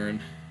to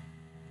learn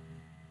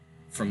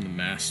from the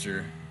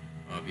master.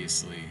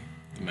 Obviously,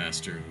 the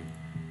master who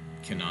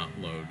cannot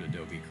load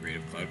Adobe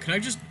Creative Cloud. Can I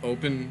just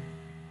open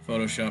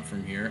Photoshop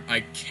from here? I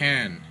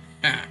can.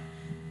 Ha!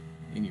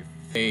 In your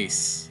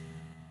face.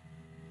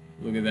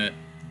 Look at that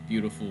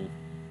beautiful,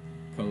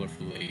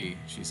 colorful lady.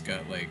 She's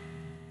got like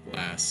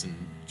glass and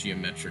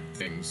geometric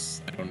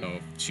things. I don't know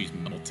if she's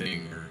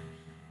melting or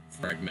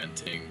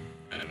fragmenting.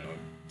 I don't know.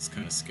 It's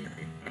kind of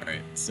scary. All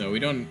right, so we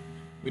don't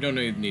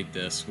need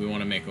this. We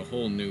want to make a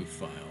whole new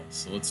file.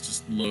 So let's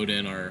just load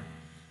in our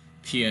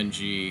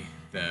PNG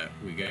that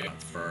we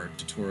got for our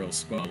tutorial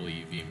squabble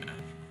UV map.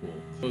 Cool.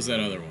 Close that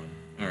other one.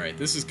 All right,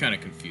 this is kind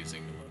of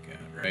confusing to look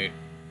at, right?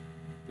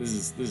 This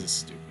is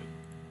stupid.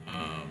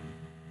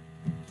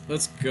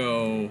 Let's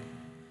go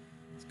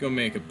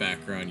make a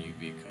background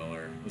UV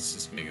color. Let's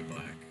just make it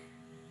black.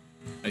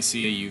 I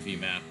see a UV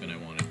map and I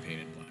want it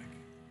painted black.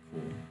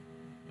 Cool.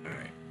 All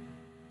right.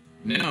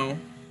 Now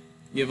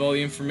you have all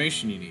the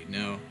information you need.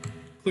 Now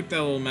click that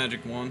little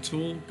magic wand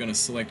tool. Gonna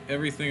select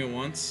everything at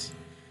once,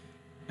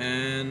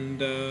 and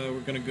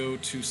we're gonna go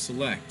to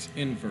select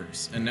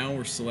inverse, and now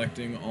we're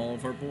selecting all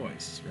of our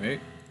boys, right?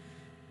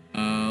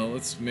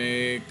 Let's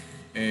make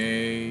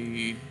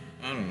a,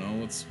 I don't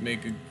know, let's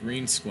make a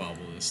green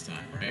squabble this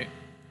time, right?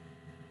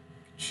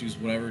 Choose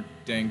whatever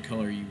dang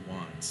color you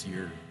want. It's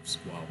your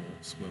squabble,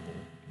 swivel.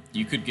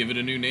 You could give it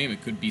a new name.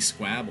 It could be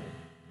Squabble,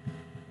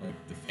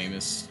 like the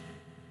famous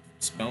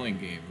spelling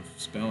game of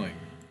spelling.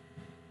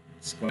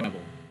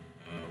 Squabble.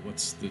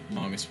 What's the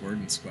longest word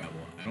in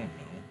Squabble? I don't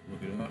know.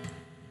 Look it up.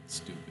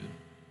 Stupid.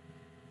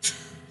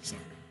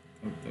 Sorry.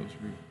 That was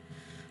rude.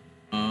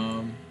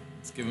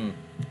 Let's give him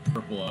a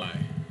purple eye.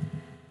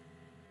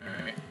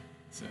 Alright.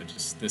 So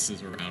just, this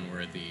is around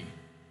where the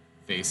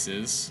face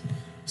is.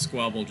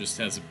 Squabble just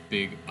has a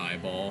big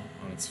eyeball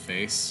on its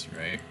face,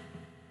 right?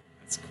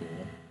 That's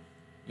cool.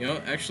 You know,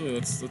 actually,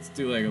 let's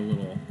do like a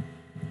little,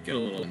 get a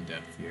little in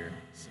depth here.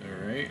 So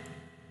right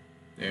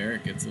there,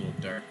 it gets a little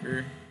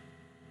darker,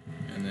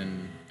 and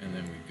then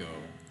we go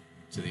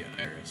to the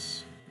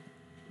iris.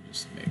 We'll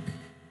just make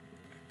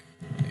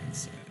black on the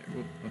inside there.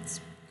 Whoop,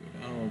 let's go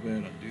down a little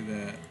bit. Undo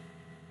that.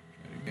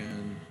 Try it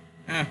again.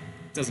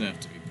 It doesn't have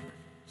to be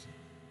perfect.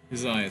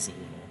 His eye is a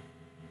little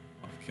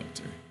off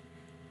kilter.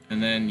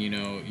 And then, you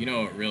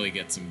know what really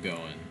gets them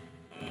going.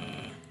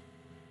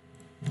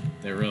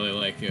 They really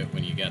like it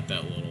when you get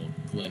that little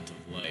glint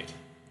of light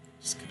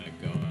just kind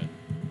of going.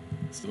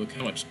 So look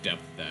how much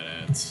depth that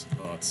adds.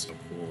 Oh, it's so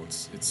cool.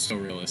 It's so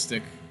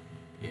realistic.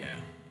 Yeah.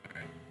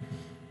 Alright.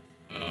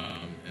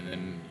 And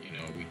then,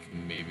 we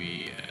can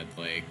maybe add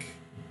like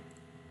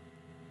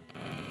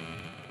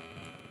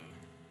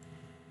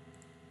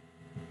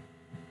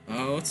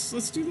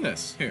let's do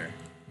this. Here.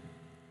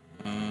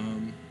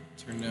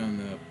 Turn down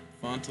the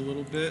font a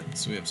little bit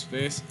so we have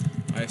space.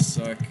 I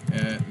suck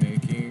at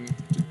making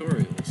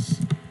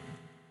tutorials.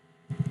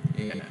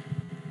 Yeah.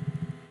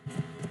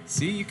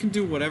 See, you can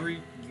do whatever you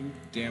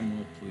damn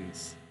well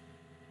please.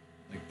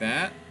 Like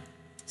that.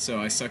 So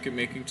I suck at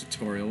making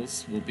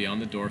tutorials will be on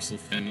the dorsal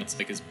fin. That's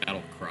like his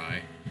battle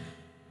cry.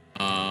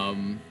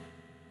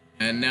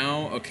 And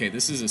now, okay,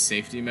 this is a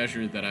safety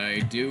measure that I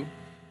do.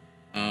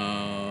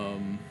 Oh,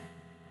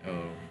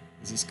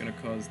 is this gonna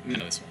cause?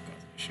 No, this won't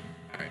cause an issue.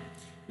 All right.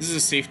 This is a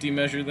safety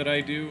measure that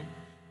I do.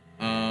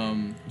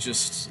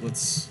 Just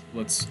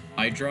let's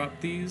eye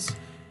drop these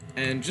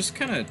and just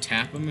kind of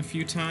tap them a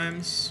few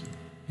times,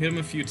 hit them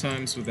a few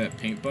times with that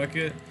paint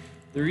bucket.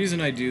 The reason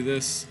I do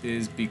this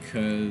is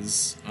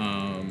because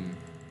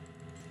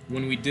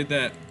when we did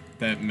that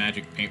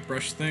magic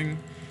paintbrush thing,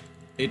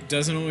 it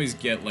doesn't always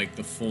get like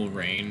the full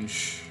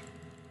range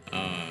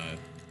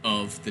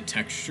of the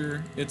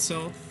texture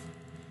itself.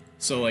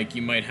 So like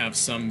you might have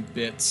some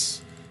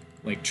bits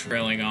like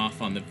trailing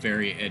off on the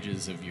very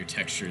edges of your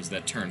textures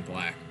that turn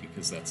black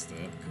because that's the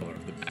color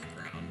of the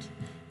background,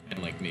 and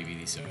like maybe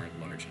these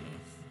aren't large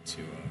enough to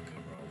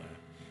cover all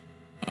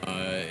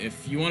that.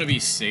 If you want to be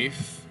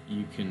safe,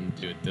 you can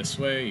do it this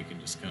way. You can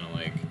just kind of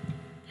like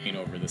paint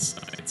over the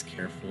sides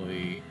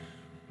carefully,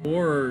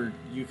 or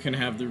you can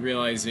have the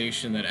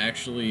realization that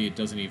actually it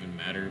doesn't even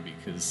matter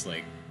because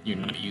like you're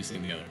not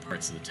using the other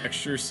parts of the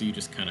texture, so you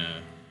just kind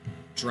of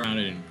drown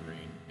it in green.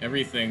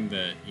 Everything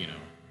that, yeah.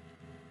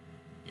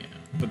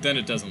 But then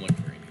it doesn't look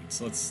very neat,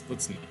 so let's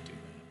not do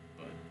that.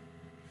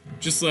 But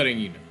just letting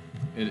you know,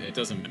 it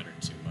doesn't matter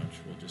too much.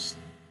 We'll just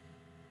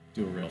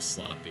do a real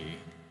sloppy,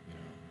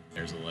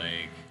 there's a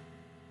leg,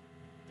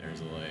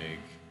 there's a leg,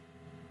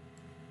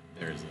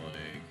 there's a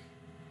leg,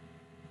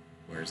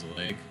 where's a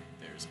leg,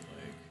 there's a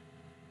leg,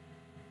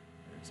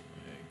 there's a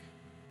leg.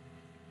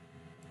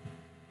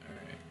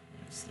 Alright,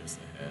 there's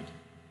the head.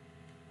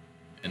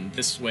 And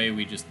this way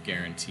we just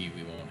guarantee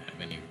we won't have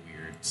any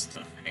weird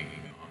stuff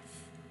hanging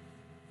off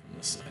from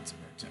the sides of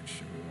our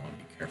texture. We want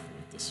to be careful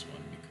with this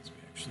one because we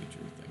actually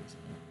drew things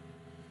on it.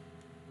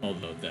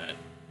 Although that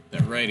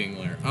writing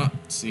layer,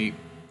 see,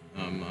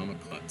 I'm a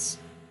klutz.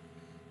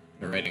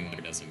 The writing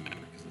layer doesn't matter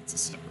because it's a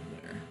separate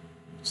layer.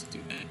 Just do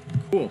that.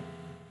 Cool.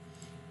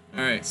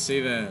 Alright,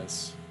 save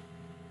as.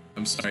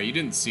 I'm sorry, you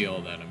didn't see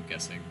all that, I'm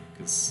guessing,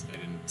 because I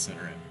didn't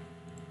center it.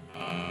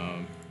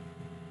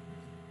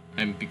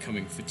 I'm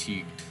becoming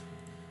fatigued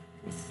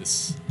with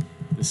this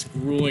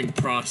grueling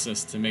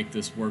process to make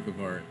this work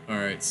of art.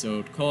 Alright,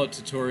 so call it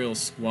tutorial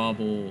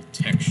squabble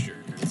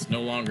texture. It's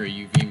no longer a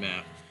UV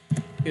map.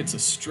 It's a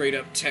straight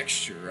up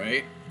texture,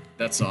 right?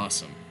 That's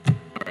awesome.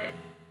 Alright.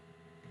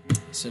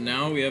 So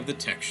now we have the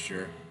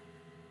texture.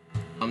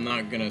 I'm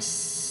not gonna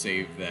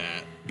save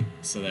that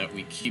so that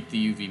we keep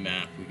the UV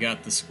map. We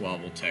got the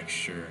squabble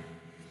texture.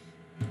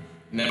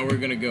 Now we're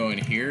gonna go in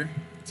here,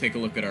 take a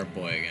look at our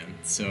boy again.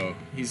 So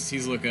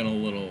he's looking a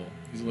little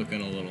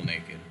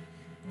naked.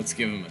 Let's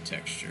give him a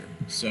texture.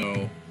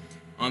 So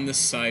on this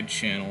side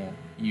channel,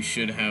 you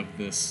should have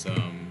this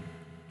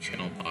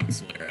channel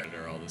box layer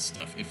editor, all this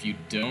stuff. If you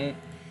don't,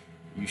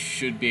 you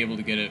should be able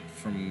to get it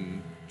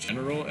from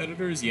general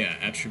editors. Yeah,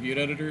 attribute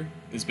editor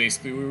is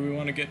basically where we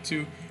want to get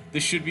to.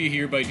 This should be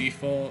here by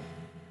default.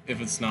 If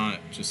it's not,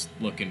 just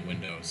look in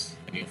Windows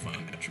and you'll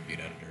find attribute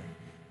editor.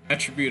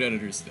 Attribute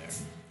editor's there.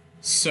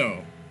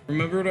 So,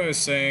 remember what I was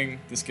saying?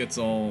 This gets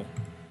all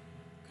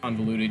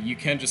convoluted. You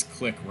can just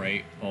click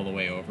right all the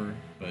way over,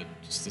 but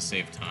just to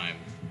save time,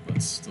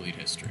 let's delete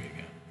history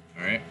again.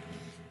 Alright?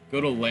 Go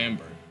to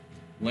Lambert.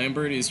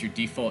 Lambert is your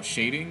default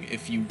shading.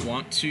 If you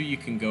want to, you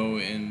can go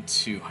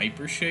into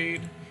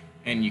Hypershade,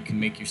 and you can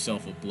make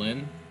yourself a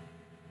blend.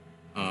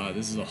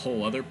 This is a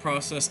whole other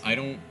process. I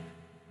don't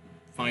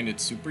find it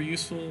super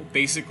useful.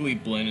 Basically,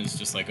 blend is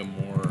just like a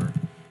more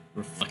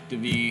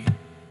reflective-y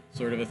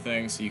sort of a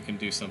thing, so you can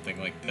do something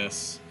like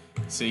this.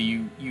 So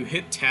you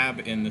hit tab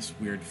in this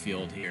weird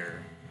field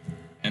here,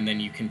 and then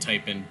you can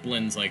type in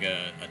blends like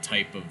a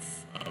type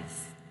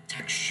of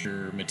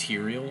texture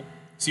material.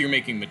 So you're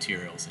making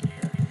materials in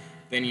here.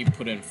 Then you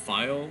put in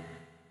file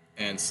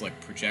and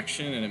select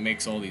projection, and it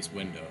makes all these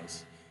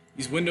windows.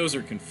 These windows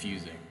are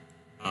confusing.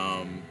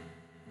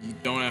 You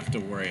don't have to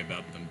worry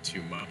about them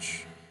too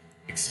much,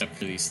 except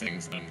for these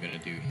things that I'm going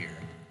to do here.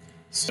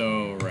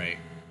 So, right.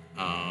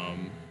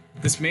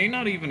 This may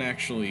not even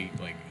actually,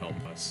 like, help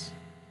us.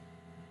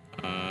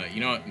 You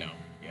know what? No.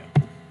 Yeah.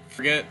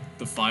 Forget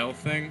the file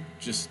thing.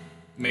 Just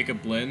make a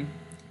blend.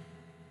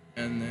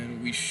 And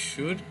then we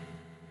should...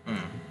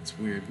 it's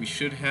weird. We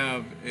should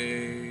have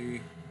a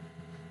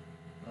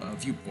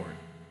viewport.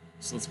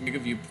 So let's make a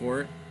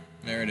viewport.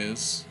 There it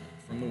is.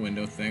 From the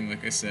window thing,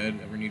 like I said,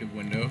 ever need a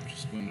window,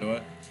 just window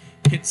it.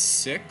 Hit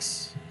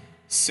 6.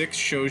 6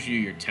 shows you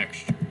your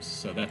textures,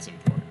 so that's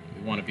important.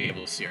 We want to be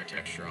able to see our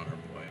texture on our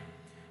boy.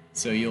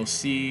 So you'll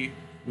see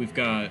we've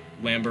got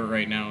Lambert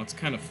right now. It's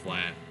kind of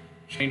flat.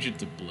 Change it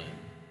to blend.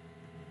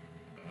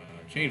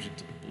 Change it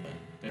to blend.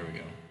 There we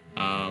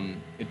go.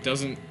 It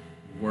doesn't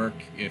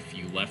work if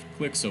you left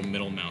click, so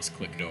middle mouse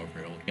click it over.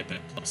 It'll get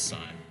that plus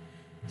sign.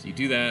 So you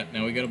do that.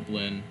 Now we got a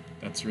blend.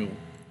 That's real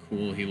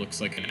cool. He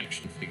looks like an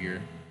action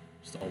figure.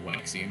 Just all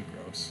waxy and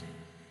gross.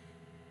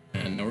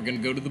 And now we're going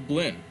to go to the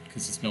blend,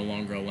 because it's no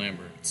longer a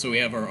Lambert. So we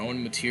have our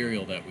own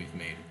material that we've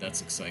made.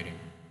 That's exciting.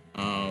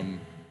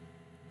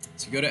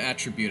 So go to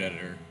Attribute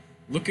Editor,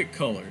 look at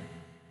color.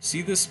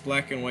 See this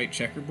black and white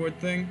checkerboard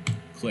thing?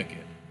 Click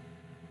it.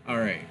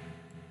 Alright,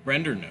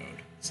 render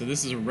node. So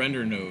this is a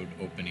render node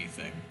open-y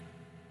thing.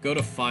 Go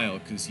to File,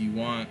 because you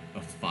want a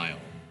file.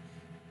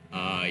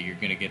 You're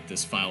going to get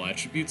this file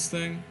attributes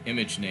thing,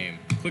 image name.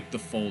 Click the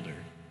folder.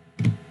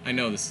 I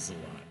know this is a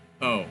lot.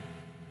 Oh,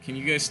 can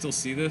you guys still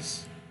see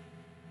this?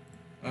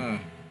 Oh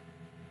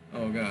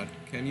god,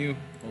 can you?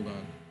 Hold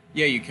on.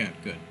 Yeah, you can.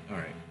 Good.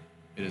 Alright.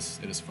 It is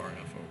far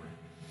enough over.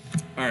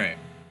 Alright,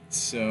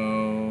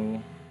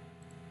 so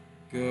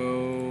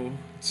go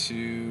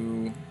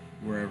to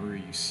wherever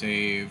you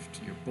saved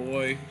your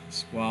boy,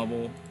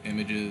 squabble,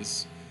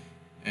 images,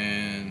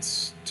 and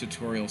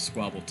tutorial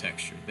squabble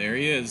texture. There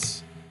he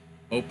is.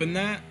 Open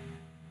that,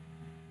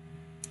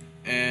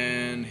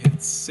 and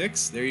hit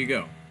 6. There you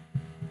go.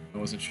 I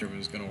wasn't sure if it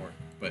was going to work,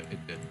 but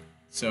it did.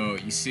 So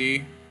you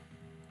see,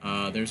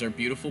 there's our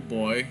beautiful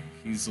boy.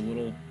 He's a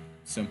little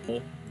simple,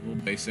 a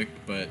little basic,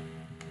 but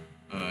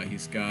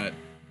he's got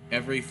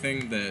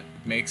everything that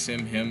makes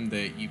him him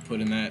that you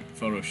put in that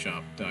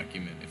Photoshop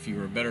document. If you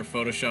were a better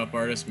Photoshop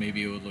artist,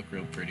 maybe it would look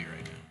real pretty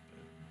right now.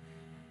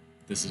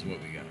 But this is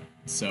what we got.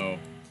 So,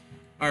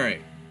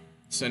 alright.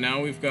 So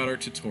now we've got our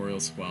tutorial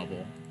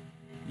squabble.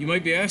 You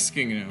might be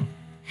asking now,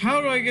 how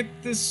do I get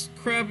this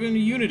crap into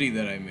Unity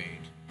that I made?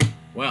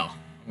 Well,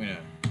 I'm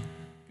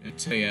gonna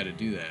tell you how to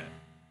do that.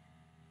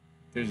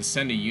 There's a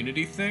send to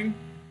Unity thing.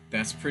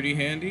 That's pretty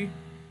handy.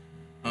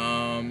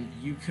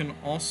 You can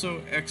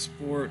also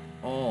export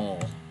all.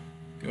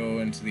 Go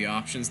into the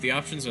options. The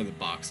options are the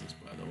boxes,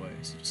 by the way,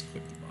 so just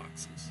click the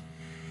boxes.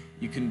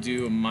 You can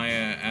do a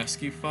Maya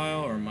ASCII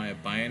file or Maya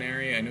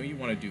binary. I know you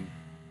want to do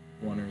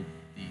one or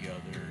the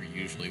other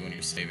usually when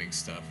you're saving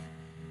stuff.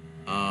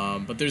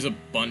 But there's a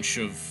bunch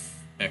of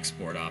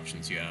export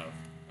options you have.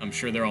 I'm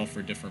sure they're all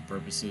for different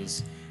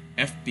purposes.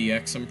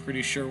 FBX, I'm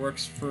pretty sure,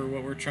 works for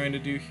what we're trying to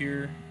do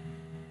here.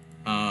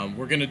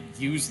 We're going to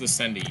use the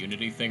send to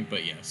Unity thing,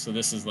 but yeah, so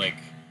this is like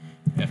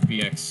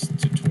FBX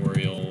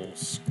tutorial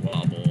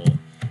squabble,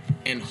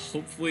 and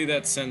hopefully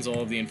that sends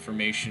all of the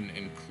information,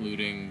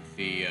 including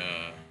the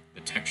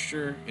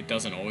texture. It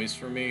doesn't always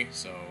for me,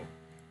 so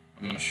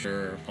I'm not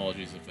sure.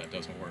 Apologies if that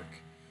doesn't work.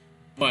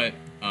 But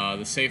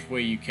the safe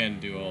way you can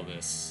do all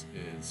this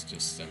is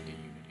just send to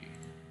Unity.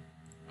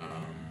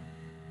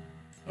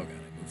 Oh god,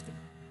 I moved the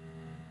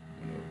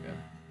window again.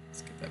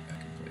 Let's get that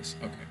back in place.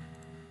 Okay.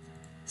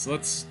 So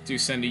let's do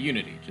send to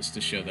Unity, just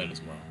to show that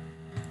as well.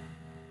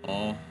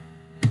 all.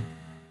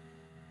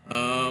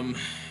 All.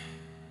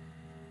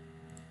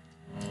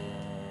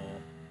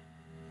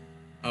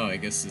 Oh, I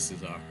guess this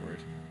is awkward.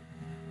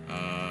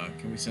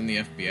 Can we send the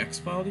FBX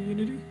file to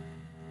Unity?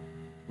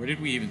 Where did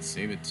we even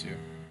save it to?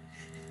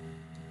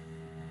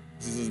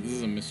 This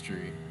is a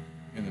mystery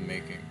in the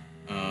making.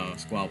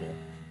 Squabble.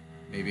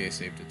 Maybe I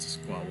saved it to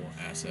Squabble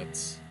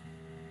assets.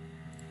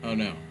 Oh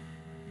no.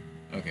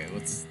 Okay,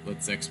 let's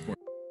export.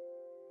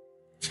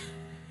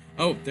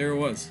 Oh, there it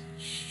was.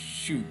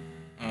 Shoot.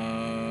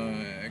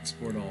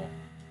 Export all.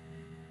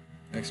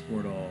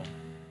 Export all.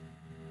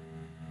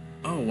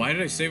 Oh, why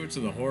did I save it to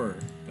the horror?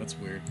 That's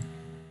weird.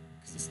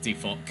 Because it's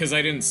default. Because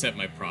I didn't set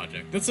my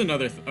project. That's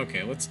another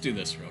okay, let's do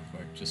this real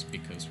quick, just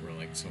because we're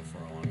like so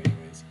far along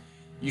anyways.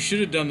 You should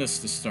have done this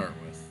to start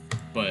with,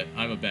 but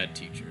I'm a bad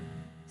teacher.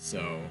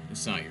 So,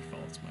 it's not your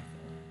fault, it's my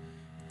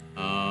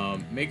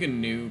fault. Make a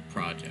new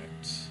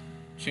project.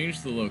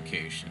 Change the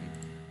location.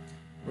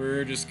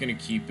 We're just gonna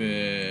keep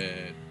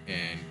it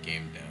in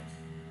game dev.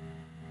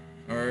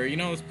 Or, you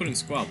know, let's put in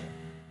Squabble.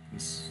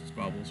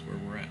 Squabble's where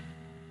we're at.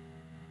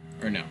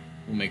 Or no,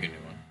 we'll make a new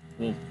one.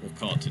 We'll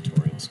call it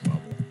Tutorial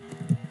Squabble.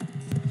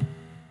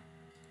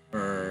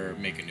 Or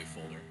make a new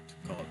folder to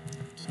call it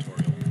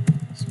Tutorial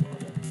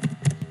Squabble.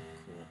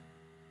 Cool.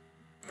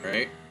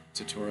 Alright,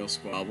 Tutorial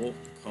Squabble.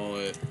 Call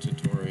it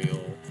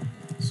Tutorial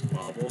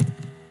Squabble.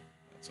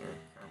 That's our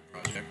current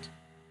project.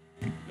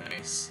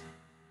 Nice.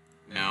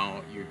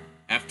 Now,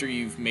 after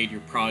you've made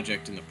your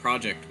project in the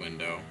project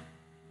window,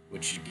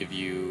 which should give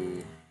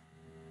you,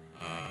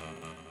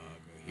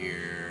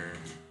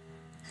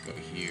 go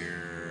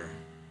here,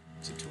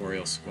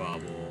 Tutorial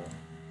Squabble.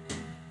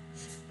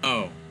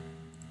 Oh.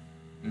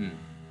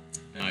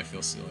 Now I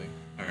feel silly.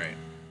 Alright.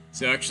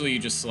 So actually you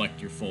just select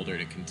your folder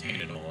to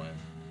contain it all in.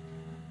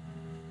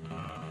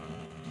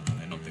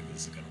 I don't think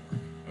this is gonna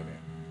work. Okay.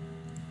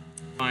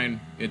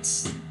 Fine.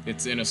 It's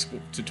in a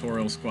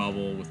Tutorial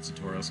Squabble with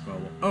Tutorial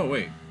Squabble. Oh,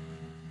 wait.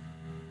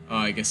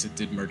 I guess it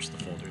did merge the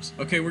folders.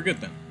 Okay, we're good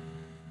then.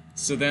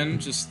 So then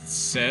just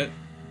set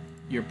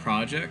your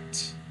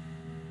project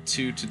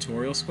to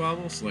Tutorial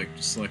Squabble. So like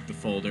just select the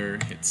folder,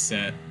 hit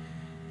set,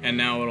 and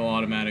now it'll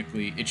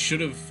automatically, it should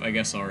have, I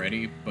guess,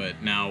 already,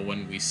 but now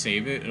when we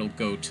save it, it'll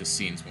go to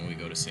scenes when we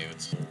go to save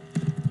it. So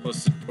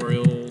plus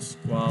Tutorial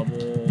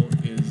Squabble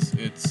is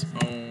its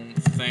own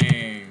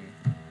thing.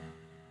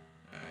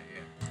 Yeah,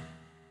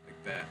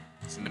 like that.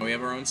 So now we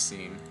have our own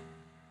scene.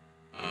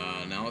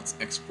 Now let's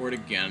export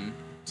again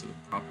to the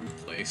proper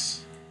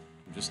place.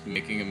 I'm just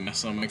making a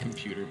mess on my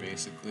computer,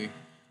 basically.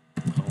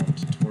 Call them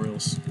Tutorial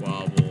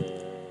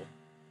Squabble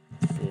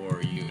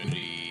for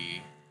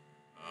Unity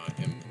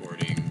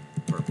importing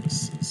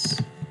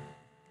purposes.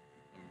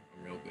 I'm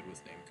real good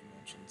with name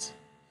conventions.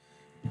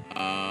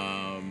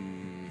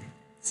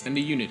 Send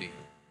to Unity.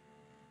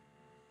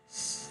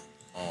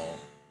 All.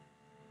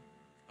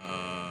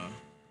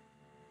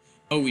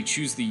 Oh, we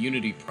choose the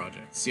Unity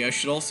project. See, I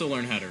should also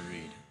learn how to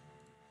read.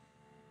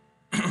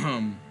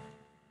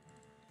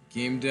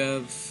 Game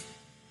dev,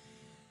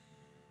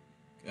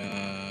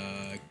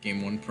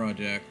 game 1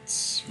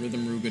 project,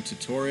 Rhythm Ruga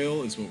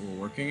tutorial is what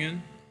we're working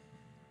in.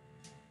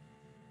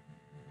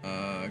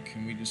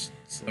 Can we just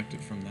select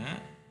it from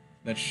that?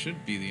 That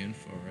should be the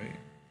info, right?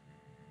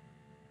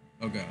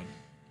 Oh god.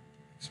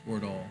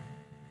 Export all.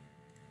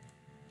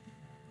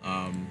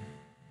 Rhythm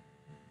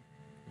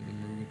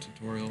Ruga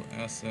tutorial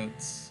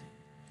assets,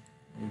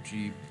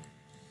 OG.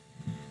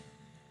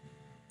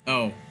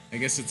 Oh, I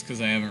guess it's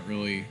because I haven't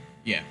really...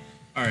 Yeah.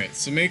 Alright,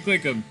 so make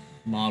like a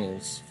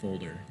models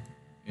folder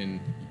in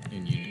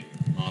Unity.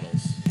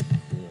 Models.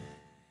 Cool.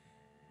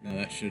 Now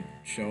that should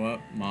show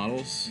up.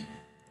 Models.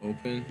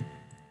 Open.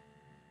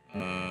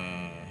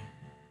 I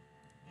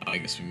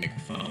guess we make a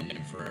file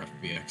name for our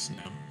FBX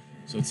now.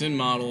 So it's in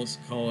models.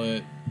 Call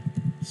it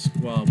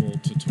Squabble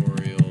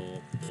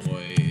tutorial.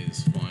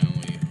 Boys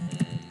finally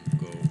home.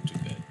 Go to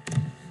bed.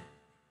 Okay.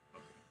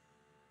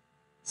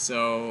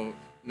 So...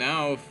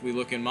 now, if we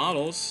look in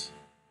models,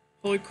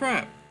 holy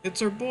crap,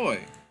 it's our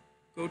boy.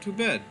 Go to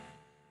bed.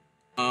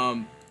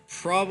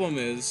 Problem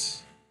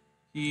is,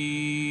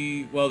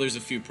 well, there's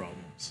a few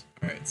problems.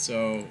 Alright,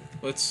 so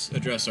let's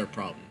address our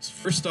problems.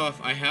 First off,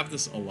 I have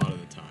this a lot of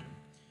the time.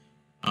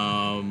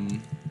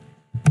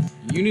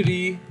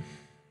 Unity,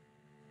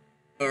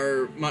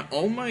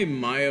 all my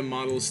Maya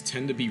models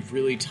tend to be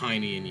really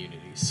tiny in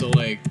Unity. So,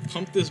 like,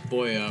 pump this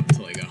boy up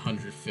to, like,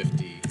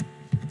 150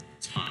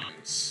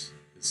 times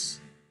his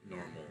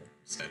normal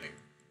setting.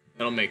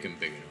 That'll make him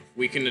big enough.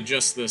 We can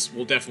adjust this.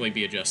 We'll definitely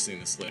be adjusting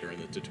this later in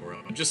the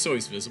tutorial, just so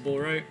he's visible,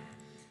 right?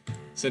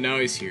 So now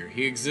he's here.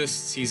 He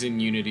exists. He's in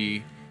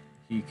Unity.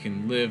 He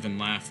can live and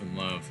laugh and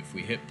love. If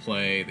we hit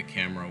play, the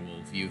camera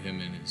will view him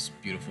in his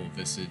beautiful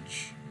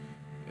visage.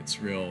 It's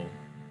real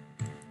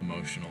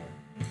emotional.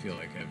 I feel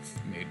like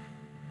I've made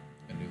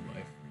a new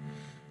life.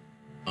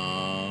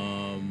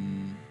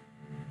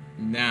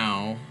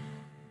 Now,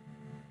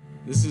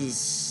 this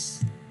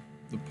is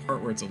the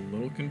part where it's a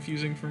little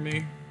confusing for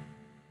me.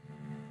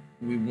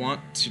 We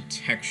want to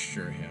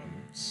texture him,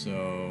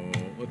 so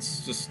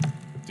let's just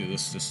do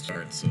this to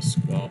start. So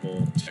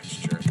squabble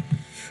texture.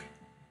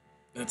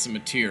 That's a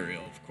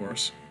material, of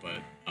course,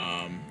 but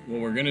what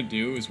we're going to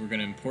do is we're going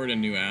to import a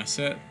new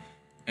asset,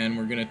 and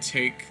we're going to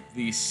take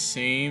the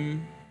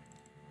same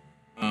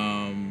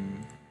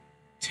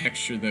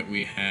texture that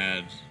we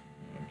had.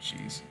 Oh,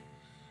 jeez.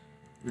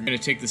 We're going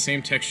to take the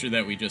same texture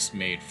that we just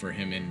made for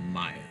him in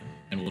Maya,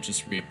 and we'll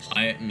just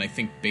reapply it. And I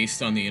think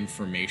based on the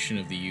information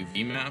of the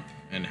UV map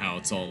and how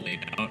it's all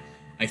laid out,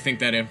 I think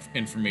that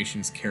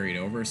information's carried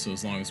over. So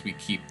as long as we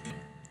keep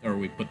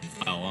we put the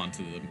file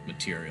onto the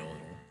material,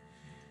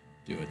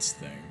 it'll do its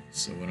thing.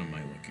 So what am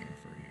I looking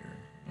for here?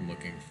 I'm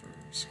looking for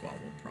squabble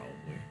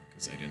probably,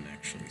 because I didn't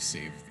actually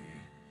save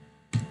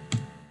the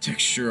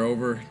texture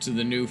over to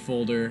the new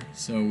folder.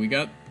 So we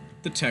got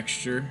the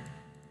texture.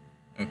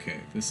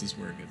 Okay, this is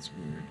where it gets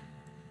weird.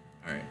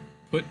 Alright,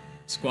 put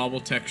squabble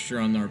texture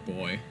on our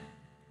boy,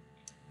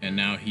 and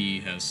now he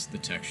has the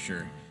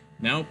texture.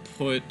 Now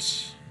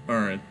put,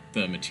 or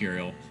the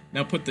material,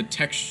 now put the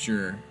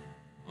texture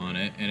on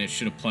it, and it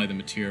should apply the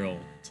material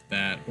to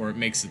that, or it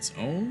makes its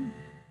own?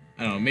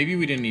 I don't know, maybe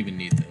we didn't even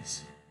need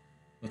this.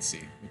 Let's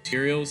see,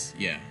 materials,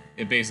 yeah,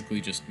 it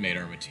basically just made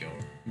our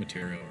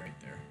material right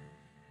there.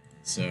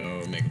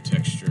 So make a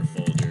texture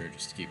folder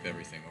just to keep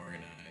everything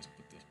organized,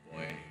 put this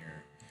boy in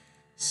here.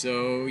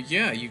 So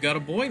yeah, you got a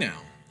boy now.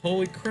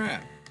 Holy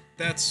crap,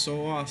 that's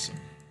so awesome.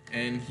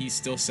 And he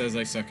still says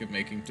I suck at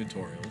making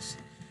tutorials.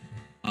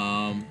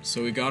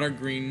 So we got our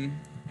green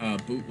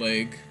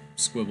bootleg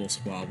squibble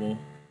squabble.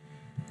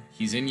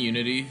 He's in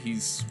Unity,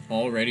 he's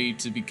all ready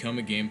to become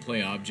a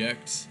gameplay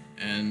object,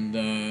 and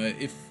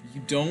if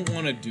you don't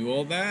want to do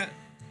all that,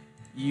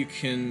 you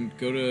can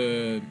go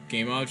to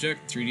game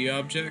object, 3D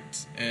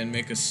object, and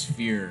make a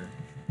sphere.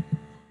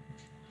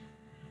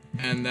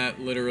 And that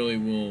literally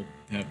will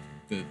have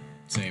the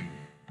same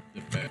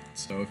effect.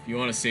 So if you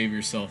want to save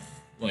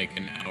yourself like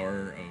an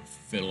hour of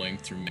fiddling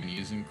through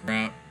menus and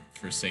crap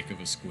for sake of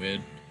a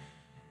squid,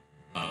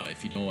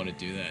 if you don't want to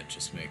do that,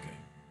 just make a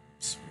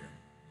sphere.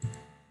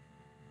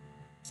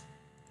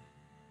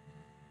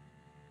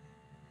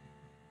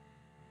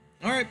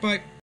 Alright, bye.